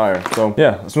was fire. So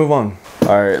yeah, let's move on.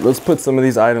 All right, let's put some of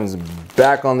these items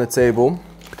back on the table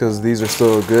because these are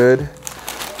still good.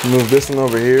 Move this one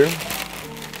over here.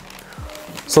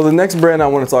 So the next brand I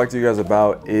want to talk to you guys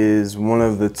about is one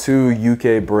of the two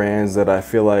UK brands that I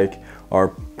feel like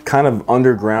are kind of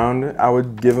underground. I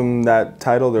would give them that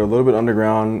title. They're a little bit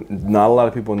underground. Not a lot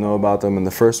of people know about them, and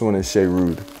the first one is Shea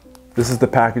Rude. This is the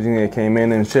packaging that came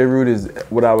in, and Shea Rude is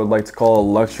what I would like to call a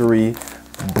luxury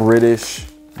British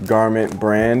garment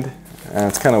brand.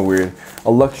 It's kind of weird.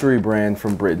 A luxury brand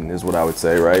from Britain is what I would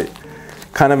say, right?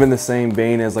 Kind of in the same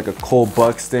vein as like a Cole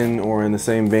Buxton, or in the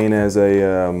same vein as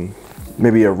a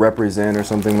maybe a Represent or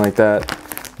something like that.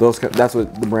 That's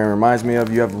what the brand reminds me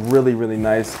of. You have really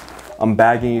nice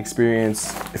unbagging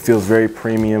experience. It feels very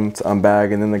premium to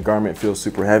unbag, and then the garment feels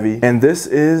super heavy. And this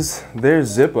is their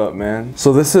zip up, man.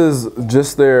 So this is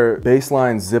just their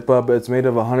baseline zip up. It's made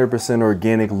of 100%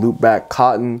 organic loop back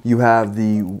cotton. You have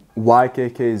the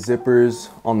YKK zippers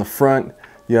on the front.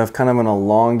 You have kind of an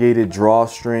elongated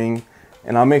drawstring,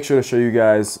 And I'll make sure to show you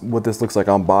guys what this looks like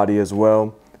on body as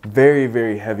well. Very,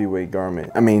 very heavyweight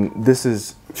garment. I mean,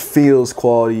 this feels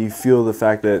quality. You feel the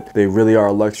fact that they really are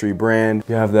a luxury brand.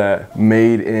 You have that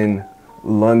made in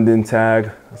London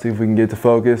tag. Let's see if we can get to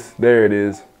focus. There it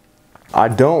is. I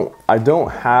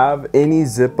don't have any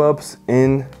zip ups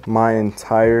in my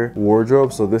entire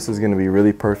wardrobe, so this is gonna be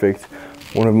really perfect.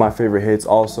 One of my favorite hits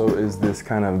also is this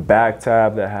kind of back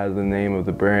tab that has the name of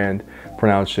the brand,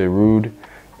 pronounced Chez Rude.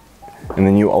 And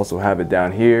then you also have it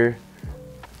down here.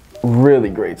 Really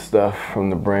great stuff from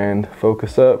the brand.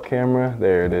 Focus up, camera,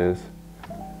 there it is.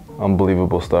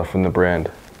 Unbelievable stuff from the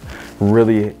brand.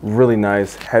 Really, really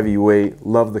nice, heavyweight.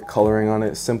 Love the coloring on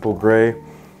it, simple gray.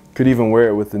 Could even wear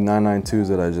it with the 992s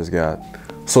that I just got.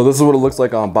 So this is what it looks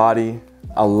like on body.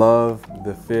 I love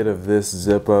the fit of this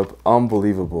zip up,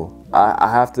 unbelievable.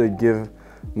 I have to give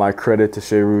my credit to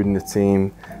Chez Rude and the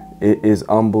team. It is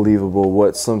unbelievable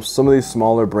what some of these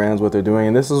smaller brands, what they're doing.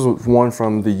 And this is one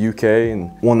from the UK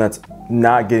and one that's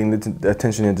not getting the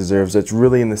attention it deserves. That's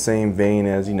really in the same vein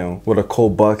as, you know, what a Cole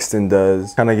Buxton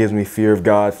does. Kind of gives me Fear of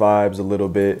God vibes a little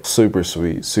bit. Super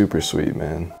sweet,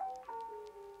 man.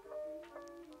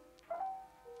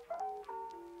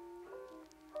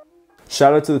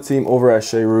 Shout out to the team over at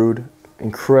Chez Rude.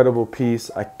 Incredible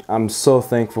piece. I'm so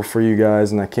thankful for you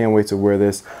guys, and I can't wait to wear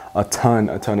this a ton.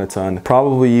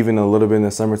 Probably even a little bit in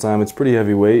the summertime. It's pretty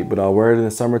heavyweight, but I'll wear it in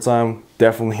the summertime,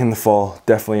 definitely in the fall,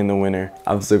 definitely in the winter.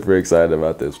 I'm super excited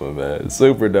about this one, man. It's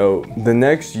super dope. The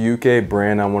next UK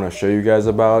brand I want to show you guys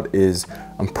about is,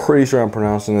 I'm pretty sure I'm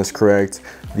pronouncing this correct,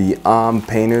 the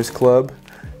Aime Club.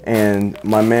 And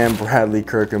my man Bradley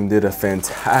Kirkham did a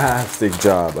fantastic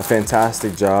job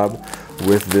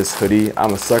with this hoodie.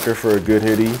 I'm a sucker for a good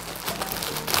hoodie.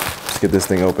 Let's get this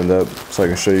thing opened up so I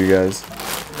can show you guys.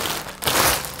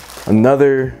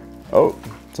 Oh,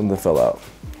 something fell out.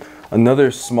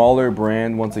 Another smaller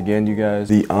brand, once again, you guys,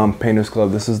 the Painters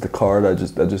Club. This is the card that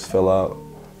just fell out.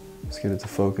 Let's get it to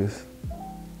focus.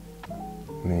 I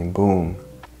mean, boom.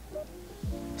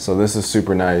 So this is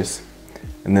super nice.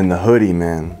 And then the hoodie,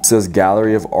 man. It says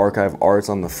Gallery of Archive Arts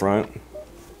on the front.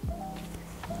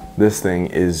 This thing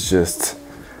is just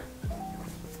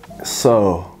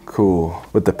so cool.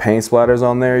 With the paint splatters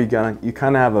on there, you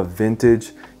kind of have a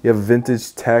vintage, you have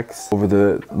vintage text over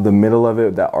the middle of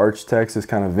it. That arch text is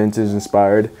kind of vintage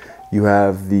inspired. You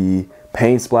have the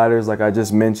paint splatters like I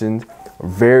just mentioned,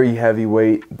 very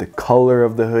heavyweight. The color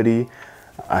of the hoodie,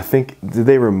 I think, did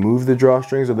they remove the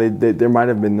drawstrings, or there might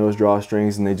have been those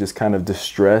drawstrings and they just kind of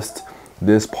distressed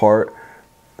this part,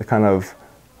 the kind of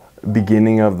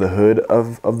beginning of the hood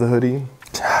of the hoodie.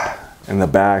 And the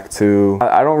back too.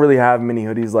 I don't really have many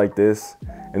hoodies like this,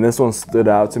 and this one stood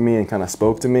out to me and kind of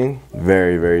spoke to me.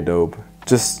 Very, very dope.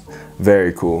 Just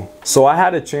very cool. So I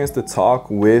had a chance to talk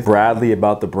with Bradley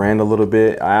about the brand a little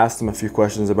bit. I asked him a few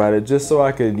questions about it just so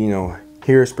I could, you know,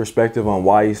 hear his perspective on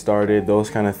why he started, those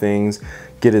kind of things,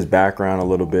 get his background a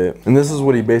little bit. And this is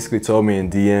what he basically told me in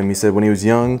DM. He said when he was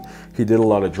young, he did a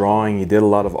lot of drawing, he did a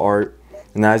lot of art.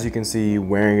 And as you can see,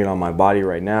 wearing it on my body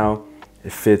right now,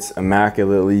 it fits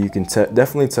immaculately. You can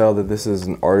definitely tell that this is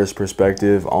an artist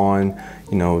perspective on,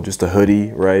 you know, just a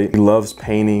hoodie, right? He loves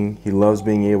painting. He loves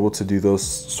being able to do those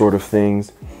sort of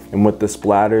things. And with the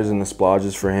splatters and the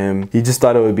splodges for him, he just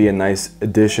thought it would be a nice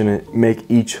addition and make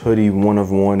each hoodie one of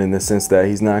one, in the sense that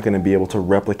he's not going to be able to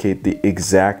replicate the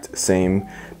exact same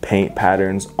paint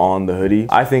patterns on the hoodie.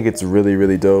 I think it's really,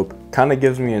 really dope. Kind of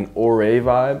gives me an Ore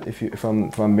vibe, if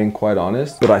I'm being quite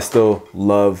honest, but I still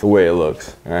love the way it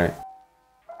looks, all right?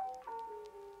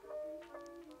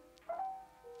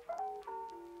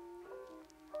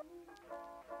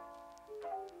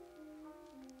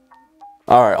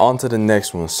 All right, on to the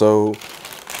next one. So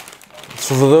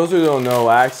for those who don't know,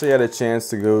 I actually had a chance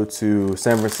to go to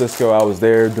San Francisco. I was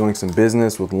there doing some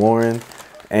business with Lauren,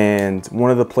 and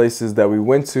one of the places that we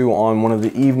went to on one of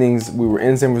the evenings we were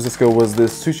in San Francisco was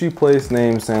this sushi place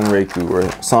named Sanreiku.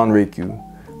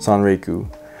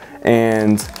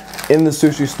 And in the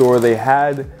sushi store, they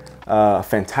had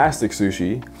fantastic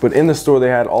sushi, but in the store they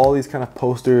had all these kind of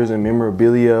posters and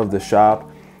memorabilia of the shop.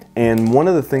 And one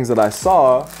of the things that I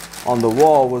saw on the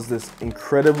wall was this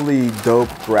incredibly dope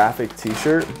graphic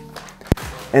t-shirt,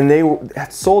 and they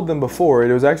had sold them before.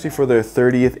 It was actually for their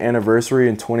 30th anniversary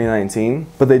in 2019,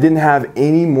 but they didn't have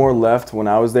any more left when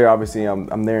I was there. Obviously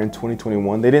I'm there in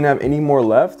 2021. They didn't have any more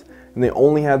left, and they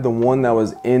only had the one that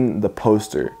was in the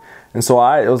poster. And so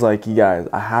it was like, you guys,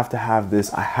 I have to have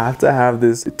this. I have to have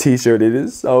this t-shirt. It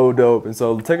is so dope. And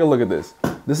so take a look at this.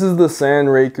 This is the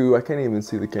Sanreiku. I can't even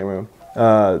see the camera.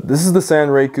 This is the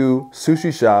Sanreiku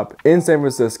sushi shop in San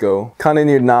Francisco, kind of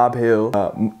near Nob Hill.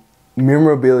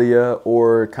 memorabilia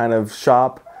or kind of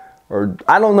shop, or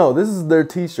I don't know. This is their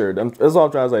t-shirt. That's all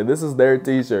I'm trying to say. This is their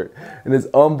t-shirt. And it's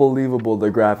unbelievable, the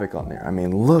graphic on there. I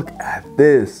mean, look at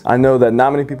this. I know that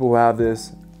not many people will have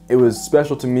this. It was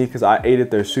special to me because I ate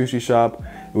at their sushi shop.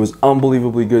 It was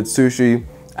unbelievably good sushi,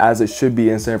 as it should be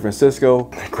in San Francisco.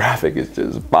 The graphic is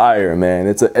just fire, man.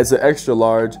 It's an extra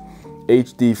large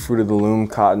HD Fruit of the Loom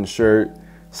cotton shirt.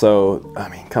 So, I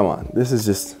mean, come on. This is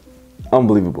just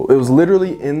unbelievable. It was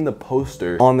literally in the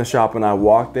poster on the shop, and I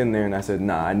walked in there and I said,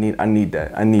 nah, I need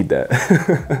that. I need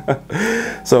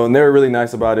that. So, and they were really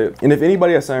nice about it. And if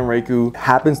anybody at Sanreiku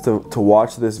happens to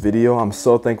watch this video, I'm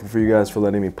so thankful for you guys for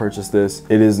letting me purchase this.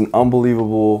 It is an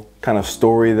unbelievable kind of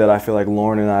story that I feel like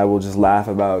Lauren and I will just laugh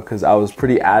about, because I was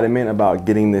pretty adamant about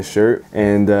getting this shirt,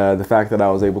 and the fact that I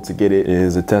was able to get it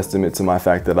is a testament to my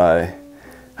fact that I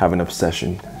have an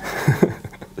obsession.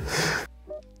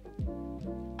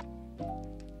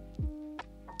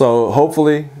 So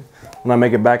hopefully when I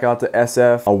make it back out to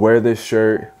SF, I'll wear this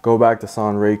shirt, go back to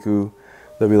Sanreiku.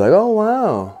 They'll be like, oh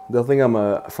wow. They'll think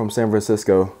I'm from San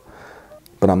Francisco,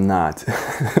 but I'm not.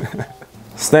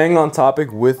 Staying on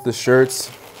topic with the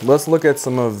shirts, let's look at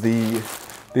some of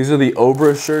these are the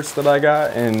Obra shirts that I got.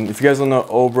 And if you guys don't know,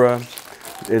 Obra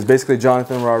is basically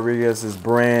Jonathan Rodriguez's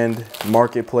brand,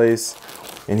 marketplace.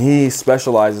 And he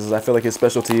specializes, I feel like his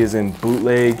specialty is in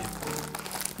bootleg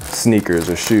sneakers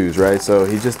or shoes, right? So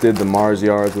he just did the Mars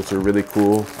yards, which are really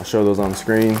cool. I'll show those on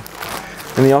screen.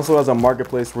 And he also has a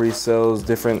marketplace where he sells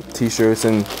different t-shirts.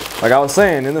 And like I was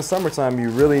saying, in the summertime, you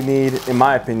really need, in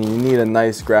my opinion, you need a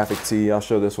nice graphic tee. I'll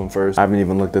show this one first. I haven't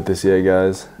even looked at this yet,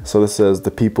 guys. So this says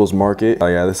The People's Market. Oh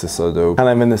yeah, this is so dope. Kind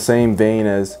of in the same vein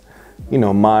as,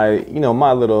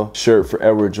 my little shirt for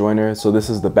Edward Joyner. So this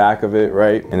is the back of it,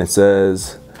 right? And it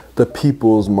says The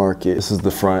People's Market. This is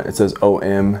the front. It says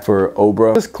OM for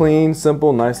Obra. Just clean,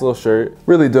 simple, nice little shirt.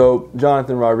 Really dope.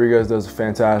 Jonathan Rodriguez does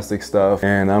fantastic stuff,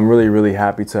 and I'm really, really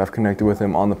happy to have connected with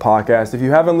him on the podcast. If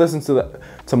you haven't listened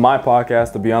to my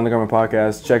podcast, the Beyond the Garment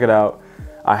podcast, check it out.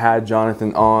 I had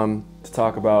Jonathan on to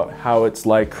talk about how it's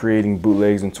like creating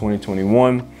bootlegs in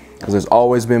 2021, because there's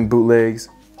always been bootlegs.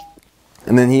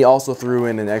 And then he also threw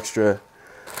in an extra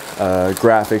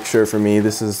graphic shirt for me.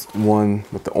 This is one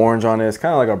with the orange on it. It's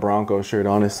kind of like a Bronco shirt,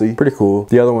 honestly. Pretty cool.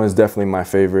 The other one is definitely my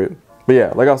favorite. But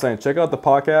yeah, like I was saying, check out the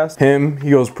podcast. He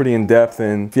goes pretty in depth.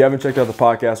 And if you haven't checked out the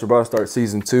podcast, we're about to start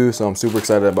season 2. So I'm super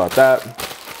excited about that.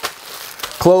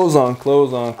 Clothes on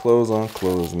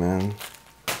clothes, man.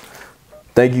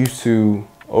 Thank you to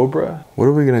Obra. What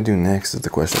are we gonna do next is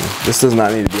the question. This does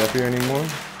not need to be up here anymore.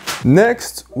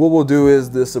 Next, what we'll do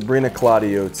is the Sabrina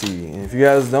Claudio tee. And if you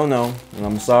guys don't know, and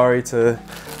I'm sorry to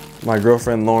my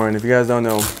girlfriend Lauren, if you guys don't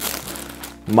know,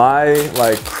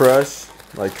 my crush,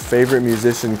 favorite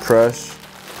musician crush,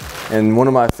 and one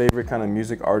of my favorite kind of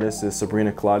music artists is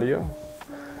Sabrina Claudio.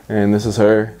 And this is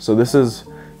her. So this is,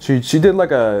 she did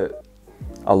like a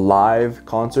live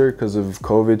concert because of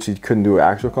COVID. She couldn't do an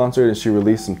actual concert, and she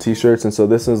released some t-shirts. And so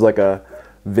this is like a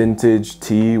vintage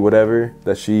tee, whatever,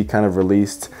 that she kind of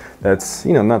released. That's,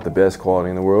 not the best quality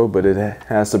in the world, but it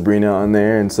has Sabrina on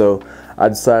there. And so I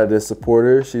decided to support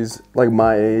her. She's like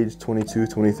my age, 22,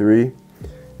 23.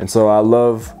 And so I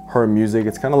love her music.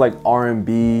 It's kind of like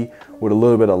R&B with a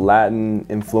little bit of Latin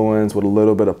influence, with a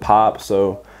little bit of pop.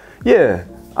 So yeah,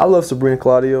 I love Sabrina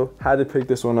Claudio. Had to pick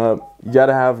this one up. You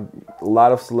gotta have a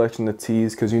lot of selection of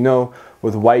tees, because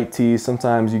with white tees,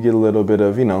 sometimes you get a little bit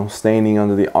of, staining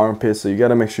under the armpits. So you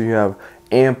gotta make sure you have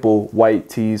ample white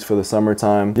tees for the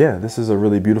summertime. Yeah, this is a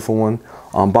really beautiful one.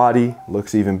 On body,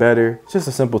 looks even better. It's just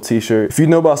a simple t-shirt. If you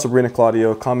know about Sabrina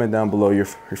Claudio, comment down below your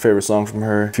favorite song from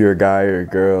her. If you're a guy or a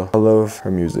girl, I love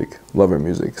her music. Love her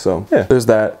music. So yeah, there's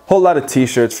that. Whole lot of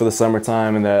t-shirts for the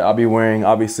summertime, and that I'll be wearing.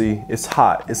 Obviously, it's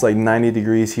hot. It's like 90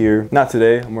 degrees here. Not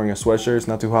today, I'm wearing a sweatshirt. It's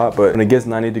not too hot, but when it gets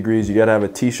 90 degrees, you gotta have a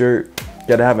t-shirt. You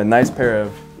gotta have a nice pair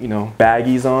of,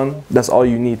 baggies on. That's all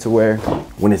you need to wear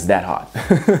when it's that hot.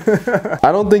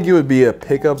 I don't think it would be a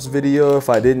pickups video if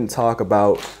I didn't talk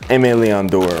about Aime Leon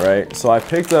Dore, right? So I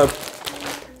picked up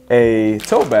a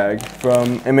tote bag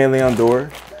from Aime Leon Dore,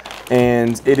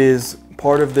 and it is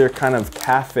part of their kind of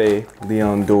Cafe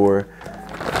Leon Dore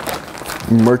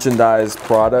merchandise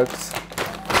products.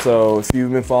 So if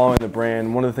you've been following the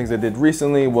brand, one of the things they did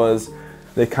recently was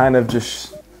they kind of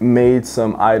just made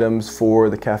some items for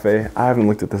the cafe. I haven't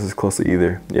looked at this as closely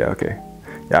either. Yeah, okay.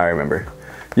 Yeah, I remember.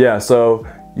 Yeah, so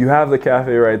you have the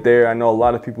cafe right there. I know a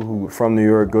lot of people who from New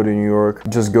York go to New York,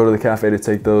 just go to the cafe to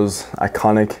take those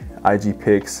iconic IG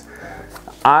pics.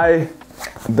 I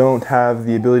don't have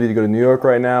the ability to go to New York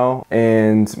right now,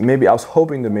 and maybe I was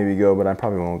hoping to maybe go, but I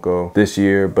probably won't go this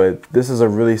year. But this is a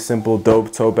really simple,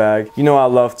 dope tote bag. You know I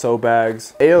love tote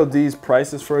bags. ALD's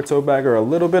prices for a tote bag are a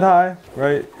little bit high,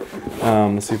 right?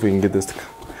 Let's see if we can get this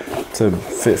to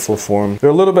fit full form. They're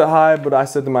a little bit high, but I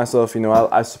said to myself, you know,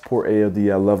 I support ALD.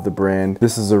 I love the brand.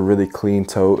 This is a really clean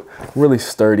tote, really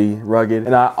sturdy, rugged,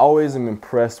 and I always am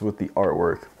impressed with the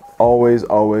artwork. Always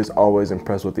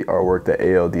impressed with the artwork that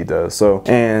ALD does. So, but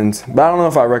I don't know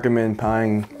if I recommend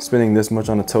spending this much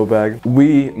on a tote bag.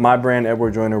 My brand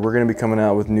Edward Joyner, we're gonna be coming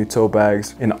out with new tote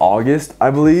bags in August,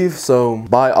 I believe. So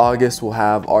by August, we'll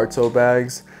have our tote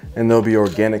bags, and they'll be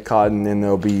organic cotton, and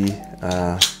they'll be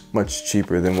much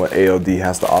cheaper than what ALD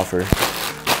has to offer.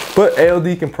 But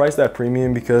ALD can price that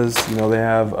premium because, you know, they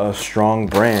have a strong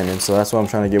brand, and so that's what I'm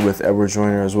trying to get with Edward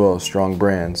Joyner as well, a strong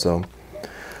brand. So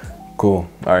cool.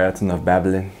 All right, that's enough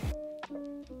babbling.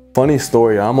 Funny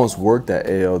story, I almost worked at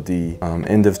ALD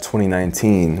end of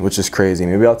 2019, which is crazy.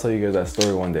 Maybe I'll tell you guys that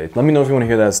story one day. Let me know if you want to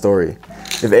hear that story.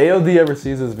 If ALD ever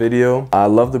sees this video, I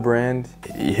love the brand,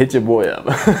 hit your boy up.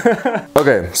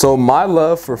 Okay, so my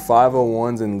love for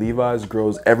 501s and Levi's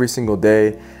grows every single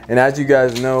day. And as you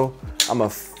guys know, I'm a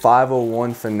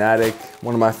 501 fanatic,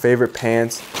 one of my favorite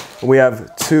pants. We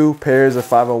have 2 pairs of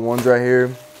 501s right here.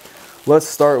 Let's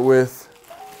start with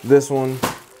this one.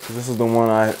 This is the one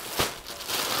I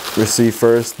received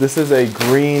first. This is a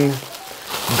green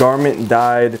garment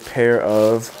dyed pair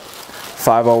of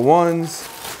 501s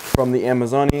from the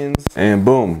Amazonians, and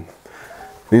boom,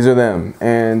 these are them.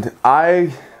 And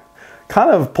I kind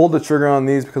of pulled the trigger on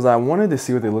these because I wanted to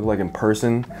see what they look like in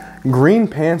person. Green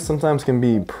pants sometimes can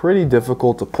be pretty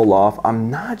difficult to pull off. I'm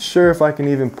not sure if I can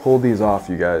even pull these off,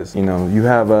 you guys. You know, you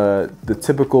have the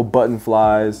typical button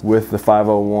flies with the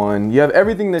 501. You have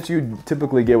everything that you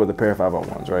typically get with a pair of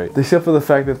 501s, right? Except for the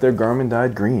fact that they're garment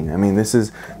dyed green. I mean,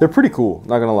 they're pretty cool,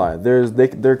 not gonna lie.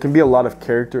 There can be a lot of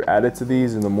character added to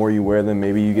these, and the more you wear them,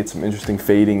 maybe you get some interesting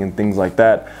fading and things like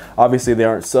that. Obviously, they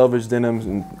aren't selvage denims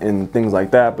and things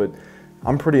like that, but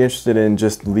I'm pretty interested in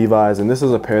just Levi's, and this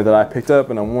is a pair that I picked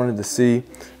up and I wanted to see,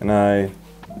 and I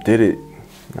did it.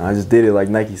 I just did it like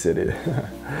Nike said it.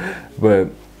 But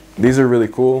these are really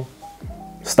cool.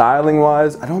 Styling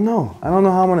wise, I don't know how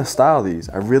I'm gonna style these.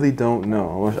 I really don't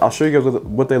know. I'll show you guys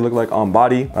what they look like on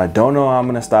body. I don't know how I'm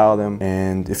gonna style them,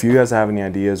 and if you guys have any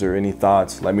ideas or any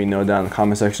thoughts, let me know down in the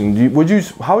comment section.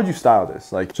 How would you style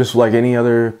this? Like, just like any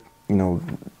other, you know,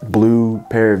 blue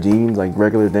pair of jeans, like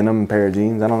regular denim pair of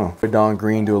jeans? I don't know. Don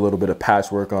Green do a little bit of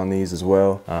patchwork on these as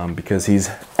well, because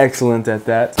he's excellent at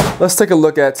that. Let's take a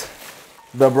look at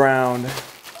the brown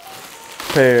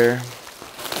pair.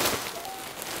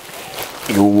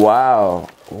 Wow,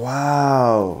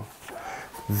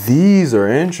 these are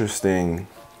interesting.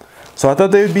 So I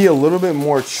thought they would be a little bit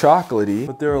more chocolatey,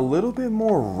 but they're a little bit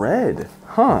more red.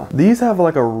 Huh. These have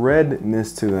like a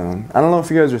redness to them. I don't know if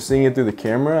you guys are seeing it through the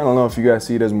camera. I don't know if you guys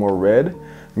see it as more red.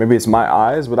 Maybe it's my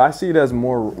eyes, but I see it as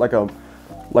more like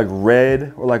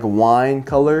red or like a wine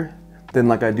color than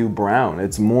like I do brown.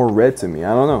 It's more red to me.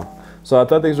 I don't know. So I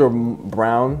thought these were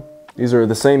brown. These are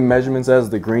the same measurements as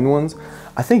the green ones.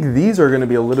 I think these are gonna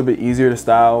be a little bit easier to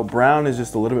style. Brown is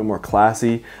just a little bit more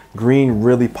classy. Green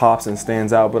really pops and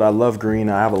stands out, but I love green.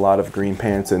 I have a lot of green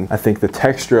pants, and I think the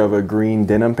texture of a green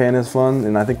denim pant is fun,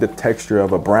 and I think the texture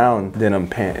of a brown denim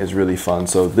pant is really fun.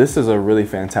 So this is a really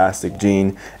fantastic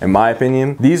jean, in my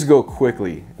opinion. These go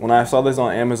quickly. When I saw this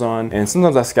on Amazon, and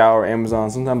sometimes I scour Amazon,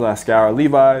 sometimes I scour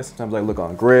Levi's, sometimes I look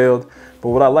on Grailed. But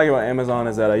what I like about Amazon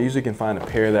is that I usually can find a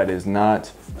pair that is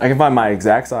not, I can find my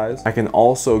exact size. I can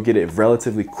also get it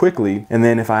relatively quickly. And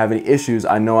then if I have any issues,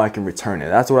 I know I can return it.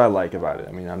 That's what I like about it.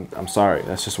 I mean, I'm sorry,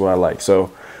 that's just what I like.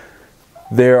 So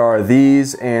there are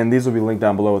these, and these will be linked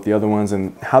down below with the other ones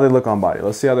and how they look on body.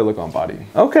 Let's see how they look on body.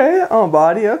 Okay, on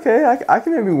body, okay. I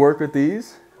can maybe work with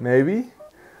these, maybe.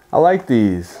 I like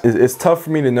these. It's tough for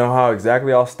me to know how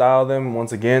exactly I'll style them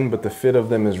once again, but the fit of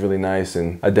them is really nice,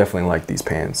 and I definitely like these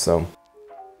pants, so.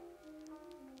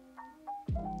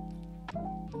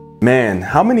 Man,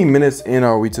 how many minutes in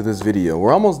are we to this video?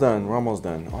 We're almost done, we're almost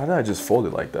done. Why did I just fold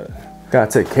it like that?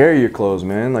 Gotta take care of your clothes,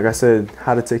 man. Like I said,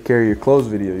 how to take care of your clothes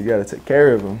video. You gotta take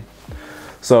care of them.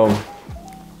 So,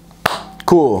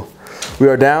 cool. We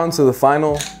are down to the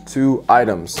final 2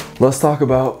 items. Let's talk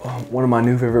about one of my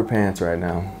new favorite pants right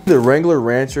now. The Wrangler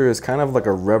Rancher is kind of like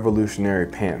a revolutionary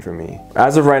pant for me.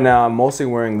 As of right now, I'm mostly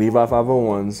wearing Levi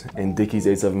 501s and Dickies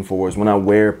 874s when I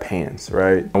wear pants,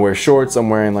 right? I wear shorts, I'm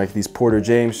wearing like these Porter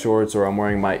James shorts, or I'm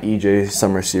wearing my EJ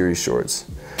Summer Series shorts.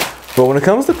 But when it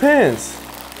comes to pants,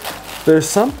 there's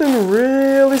something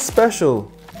really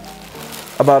special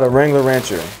about a Wrangler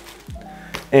Rancher.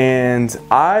 And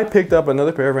I picked up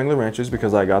another pair of Wrangler Ranchers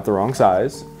because I got the wrong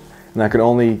size. And I could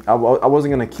only, I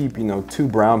wasn't gonna keep, you know, 2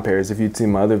 brown pairs if you'd seen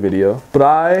my other video. But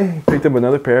I picked up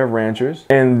another pair of Ranchers.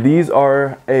 And these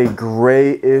are a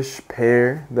grayish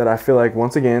pair that I feel like,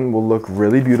 once again, will look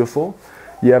really beautiful.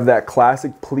 You have that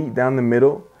classic pleat down the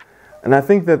middle. And I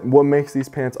think that what makes these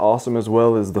pants awesome as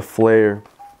well is the flare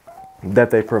that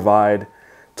they provide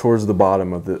towards the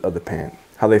bottom of the pant.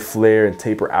 How they flare and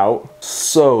taper out.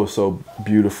 So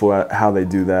beautiful at how they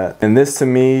do that. And this to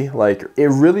me, like, it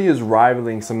really is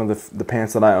rivaling some of the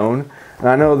pants that I own. And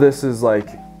I know this is like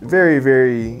very,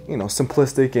 very, you know,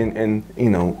 simplistic and you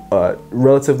know,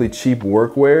 relatively cheap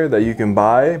workwear that you can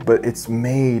buy, but it's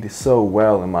made so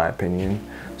well in my opinion.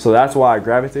 So that's why I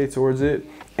gravitate towards it.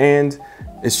 And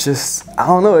it's just, I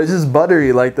don't know, it's just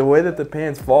buttery. Like the way that the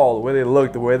pants fall, the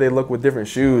way they look with different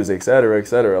shoes, etc.,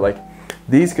 etc. Like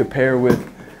these could pair with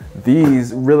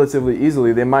these relatively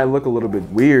easily. They might look a little bit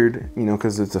weird, you know,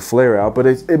 because it's a flare out, but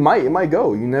it might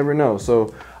go. You never know.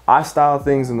 So I style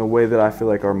things in the way that I feel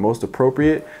like are most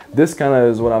appropriate. This kind of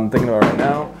is what I'm thinking about right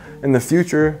now. In the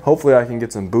future, hopefully I can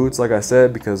get some boots, like I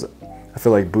said, because I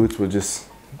feel like boots would just,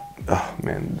 oh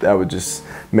man, that would just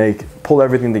pull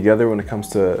everything together when it comes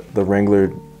to the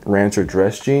Wrangler Rancher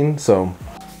dress jean. So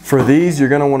for these, you're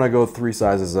gonna want to go 3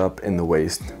 sizes up in the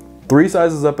waist. 3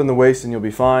 sizes up in the waist and you'll be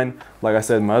fine. Like I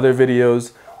said in my other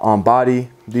videos on body,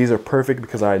 these are perfect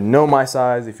because I know my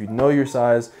size. If you know your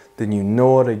size, then you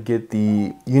know how to get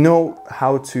you know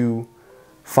how to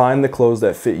find the clothes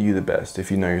that fit you the best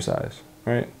if you know your size,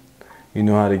 right? You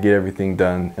know how to get everything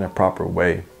done in a proper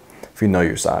way if you know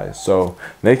your size. So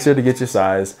make sure to get your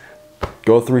size.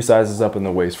 Go 3 sizes up in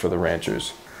the waist for the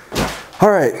Ranchers.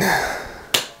 All right.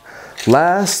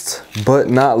 Last but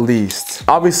not least,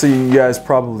 obviously you guys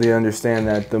probably understand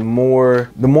that the more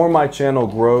my channel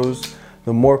grows,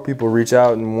 the more people reach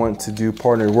out and want to do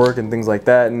partner work and things like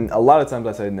that. And a lot of times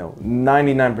I say no.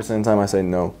 99% of the time I say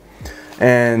no.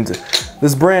 And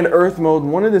this brand Earth Mode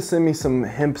wanted to send me some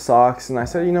hemp socks, and I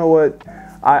said, you know what?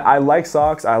 I like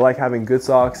socks. I like having good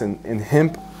socks, and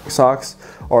hemp socks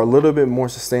are a little bit more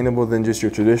sustainable than just your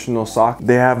traditional sock.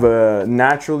 They have a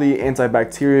naturally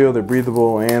antibacterial, they're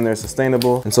breathable, and they're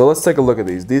sustainable. And so let's take a look at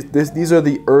these. These are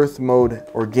the Earth Mode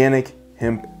organic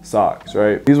hemp socks,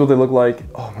 right? These are what they look like.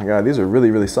 Oh my God, these are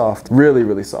really, really soft. Really,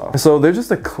 really soft. So they're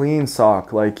just a clean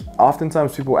sock. Like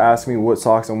oftentimes people ask me what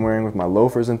socks I'm wearing with my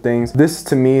loafers and things. This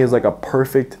to me is like a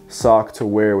perfect sock to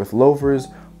wear with loafers,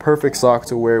 perfect sock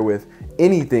to wear with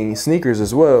anything, sneakers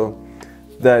as well,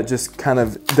 that just kind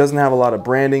of doesn't have a lot of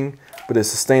branding, but is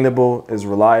sustainable, is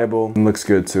reliable, and looks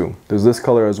good too. There's this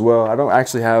color as well. I don't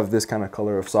actually have this kind of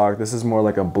color of sock. This is more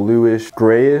like a bluish,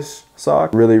 grayish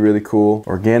sock. Really, really cool.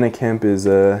 Organic hemp is,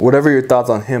 whatever your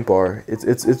thoughts on hemp are,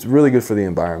 it's really good for the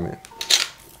environment.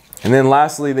 And then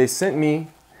lastly, they sent me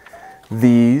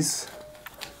these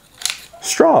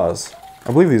straws.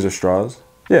 I believe these are straws.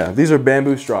 Yeah, these are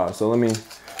bamboo straws. So let me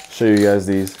show you guys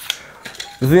these.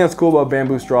 The thing that's cool about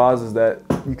bamboo straws is that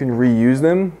you can reuse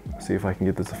them. Let's see if I can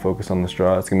get this to focus on the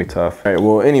straw. It's gonna be tough. All right,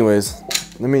 well, anyways,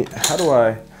 I'm a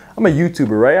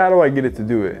YouTuber, right? How do I get it to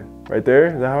do it? Right there,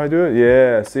 is that how I do it?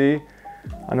 Yeah, see?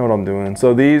 I know what I'm doing.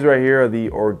 So these right here are the,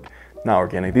 not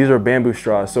organic, these are bamboo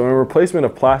straws. So in replacement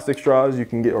of plastic straws, you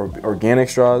can get organic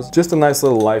straws. Just a nice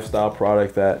little lifestyle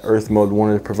product that Earth Mode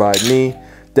wanted to provide me.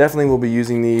 Definitely will be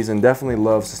using these, and definitely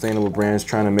love sustainable brands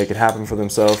trying to make it happen for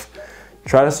themselves.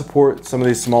 Try to support some of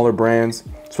these smaller brands,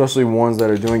 especially ones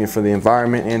that are doing it for the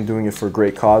environment and doing it for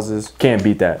great causes. Can't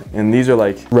beat that. And these are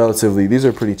like these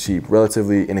are pretty cheap,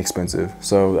 relatively inexpensive.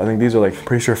 So I think these are like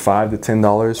pretty sure $5 to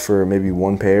 $10 for maybe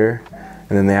 1 pair.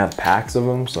 And then they have packs of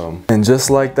them. So, and just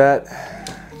like that,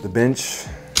 the bench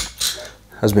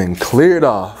has been cleared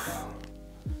off.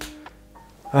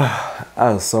 That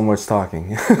was so much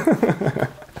talking.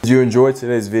 If you enjoyed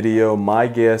today's video, my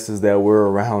guess is that we're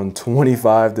around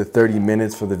 25 to 30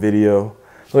 minutes for the video.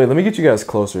 Wait, let me get you guys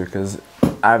closer because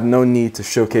I have no need to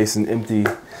showcase an empty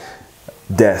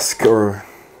desk or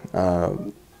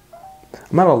I'm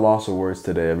at a loss of words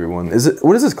today, everyone.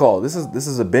 What is this called? This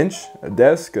is a bench, a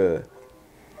desk, a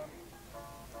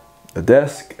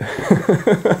desk.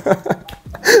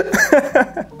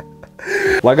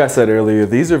 Like I said earlier,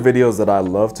 these are videos that I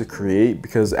love to create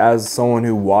because as someone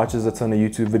who watches a ton of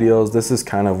YouTube videos, this is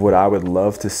kind of what I would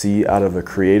love to see out of a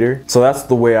creator. So that's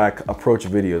the way I approach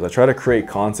videos. I try to create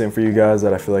content for you guys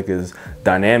that I feel like is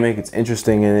dynamic, it's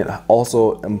interesting, and it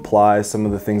also implies some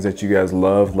of the things that you guys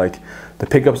love, like the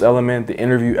pickups element, the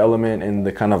interview element, and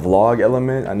the kind of vlog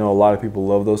element. I know a lot of people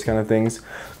love those kind of things.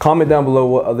 Comment down below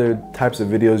what other types of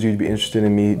videos you'd be interested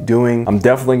in me doing. I'm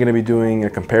definitely going to be doing a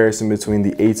comparison between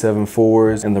the 874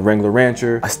 Dores and the Wrangler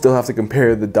Rancher. I still have to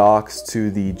compare the Docs to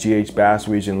the GH Bass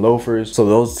Region loafers. So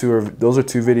those are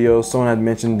two videos. Someone had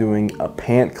mentioned doing a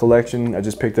pant collection. I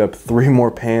just picked up 3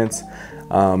 more pants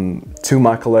to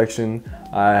my collection.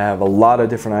 I have a lot of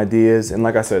different ideas, and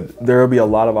like I said, there will be a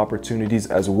lot of opportunities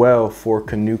as well for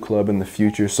Canoe Club in the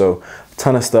future, so a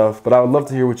ton of stuff, but I would love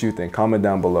to hear what you think. Comment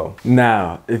down below.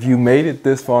 Now, if you made it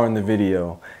this far in the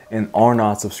video and are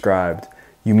not subscribed,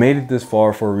 you made it this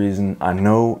far for a reason. I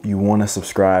know you want to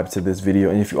subscribe to this video,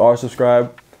 and if you are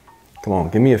subscribed, come on,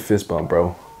 give me a fist bump,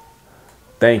 bro.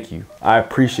 Thank you. I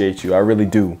appreciate you. I really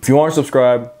do. If you aren't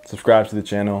subscribed, subscribe to the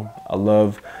channel. I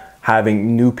love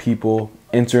having new people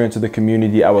enter into the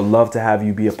community. I would love to have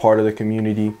you be a part of the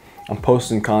community. I'm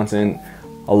posting content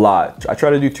a lot. I try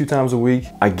to do 2 times a week.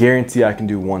 I guarantee I can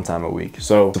do 1 time a week.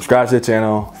 So subscribe to the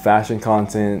channel. Fashion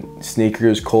content,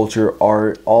 sneakers, culture,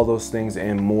 art, all those things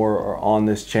and more are on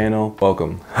this channel.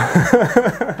 Welcome.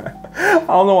 I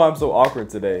don't know why I'm so awkward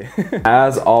today.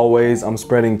 As always, I'm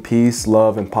spreading peace,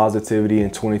 love, and positivity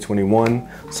in 2021.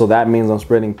 So that means I'm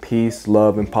spreading peace,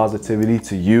 love, and positivity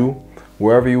to you.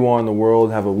 Wherever you are in the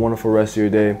world, have a wonderful rest of your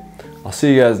day. I'll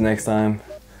see you guys next time.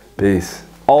 Peace.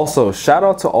 Also, shout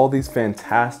out to all these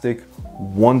fantastic,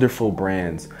 wonderful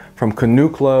brands. From Canoe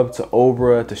Club to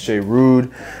Obra to Shea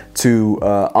Rude to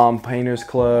Aime Painters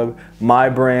Club, my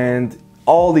brand,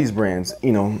 all these brands,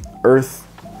 you know, Earth,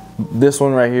 this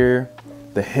one right here,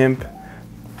 the hemp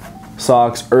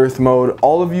socks, Earth Mode,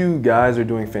 all of you guys are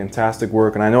doing fantastic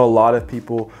work. And I know a lot of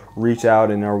people reach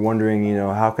out and are wondering, you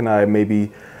know, how can I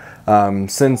maybe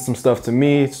send some stuff to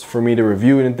me for me to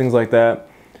review it and things like that.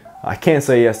 I can't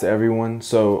say yes to everyone,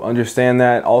 so understand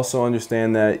that. Also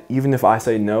understand that even if I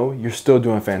say no, you're still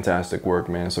doing fantastic work,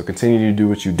 man. So continue to do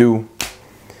what you do.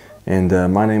 And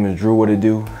my name is Drew What It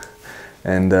Do,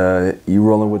 and you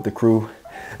rolling with the crew,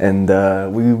 and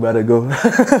we better go.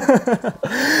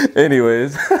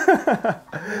 Anyways,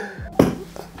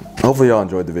 hopefully y'all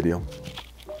enjoyed the video.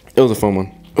 It was a fun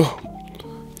one. Oh,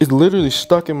 it's literally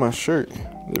stuck in my shirt.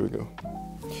 There we go.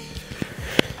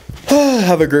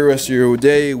 Have a great rest of your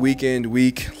day, weekend,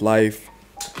 week, life.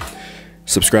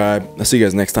 Subscribe. I'll see you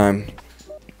guys next time.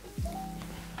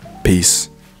 Peace.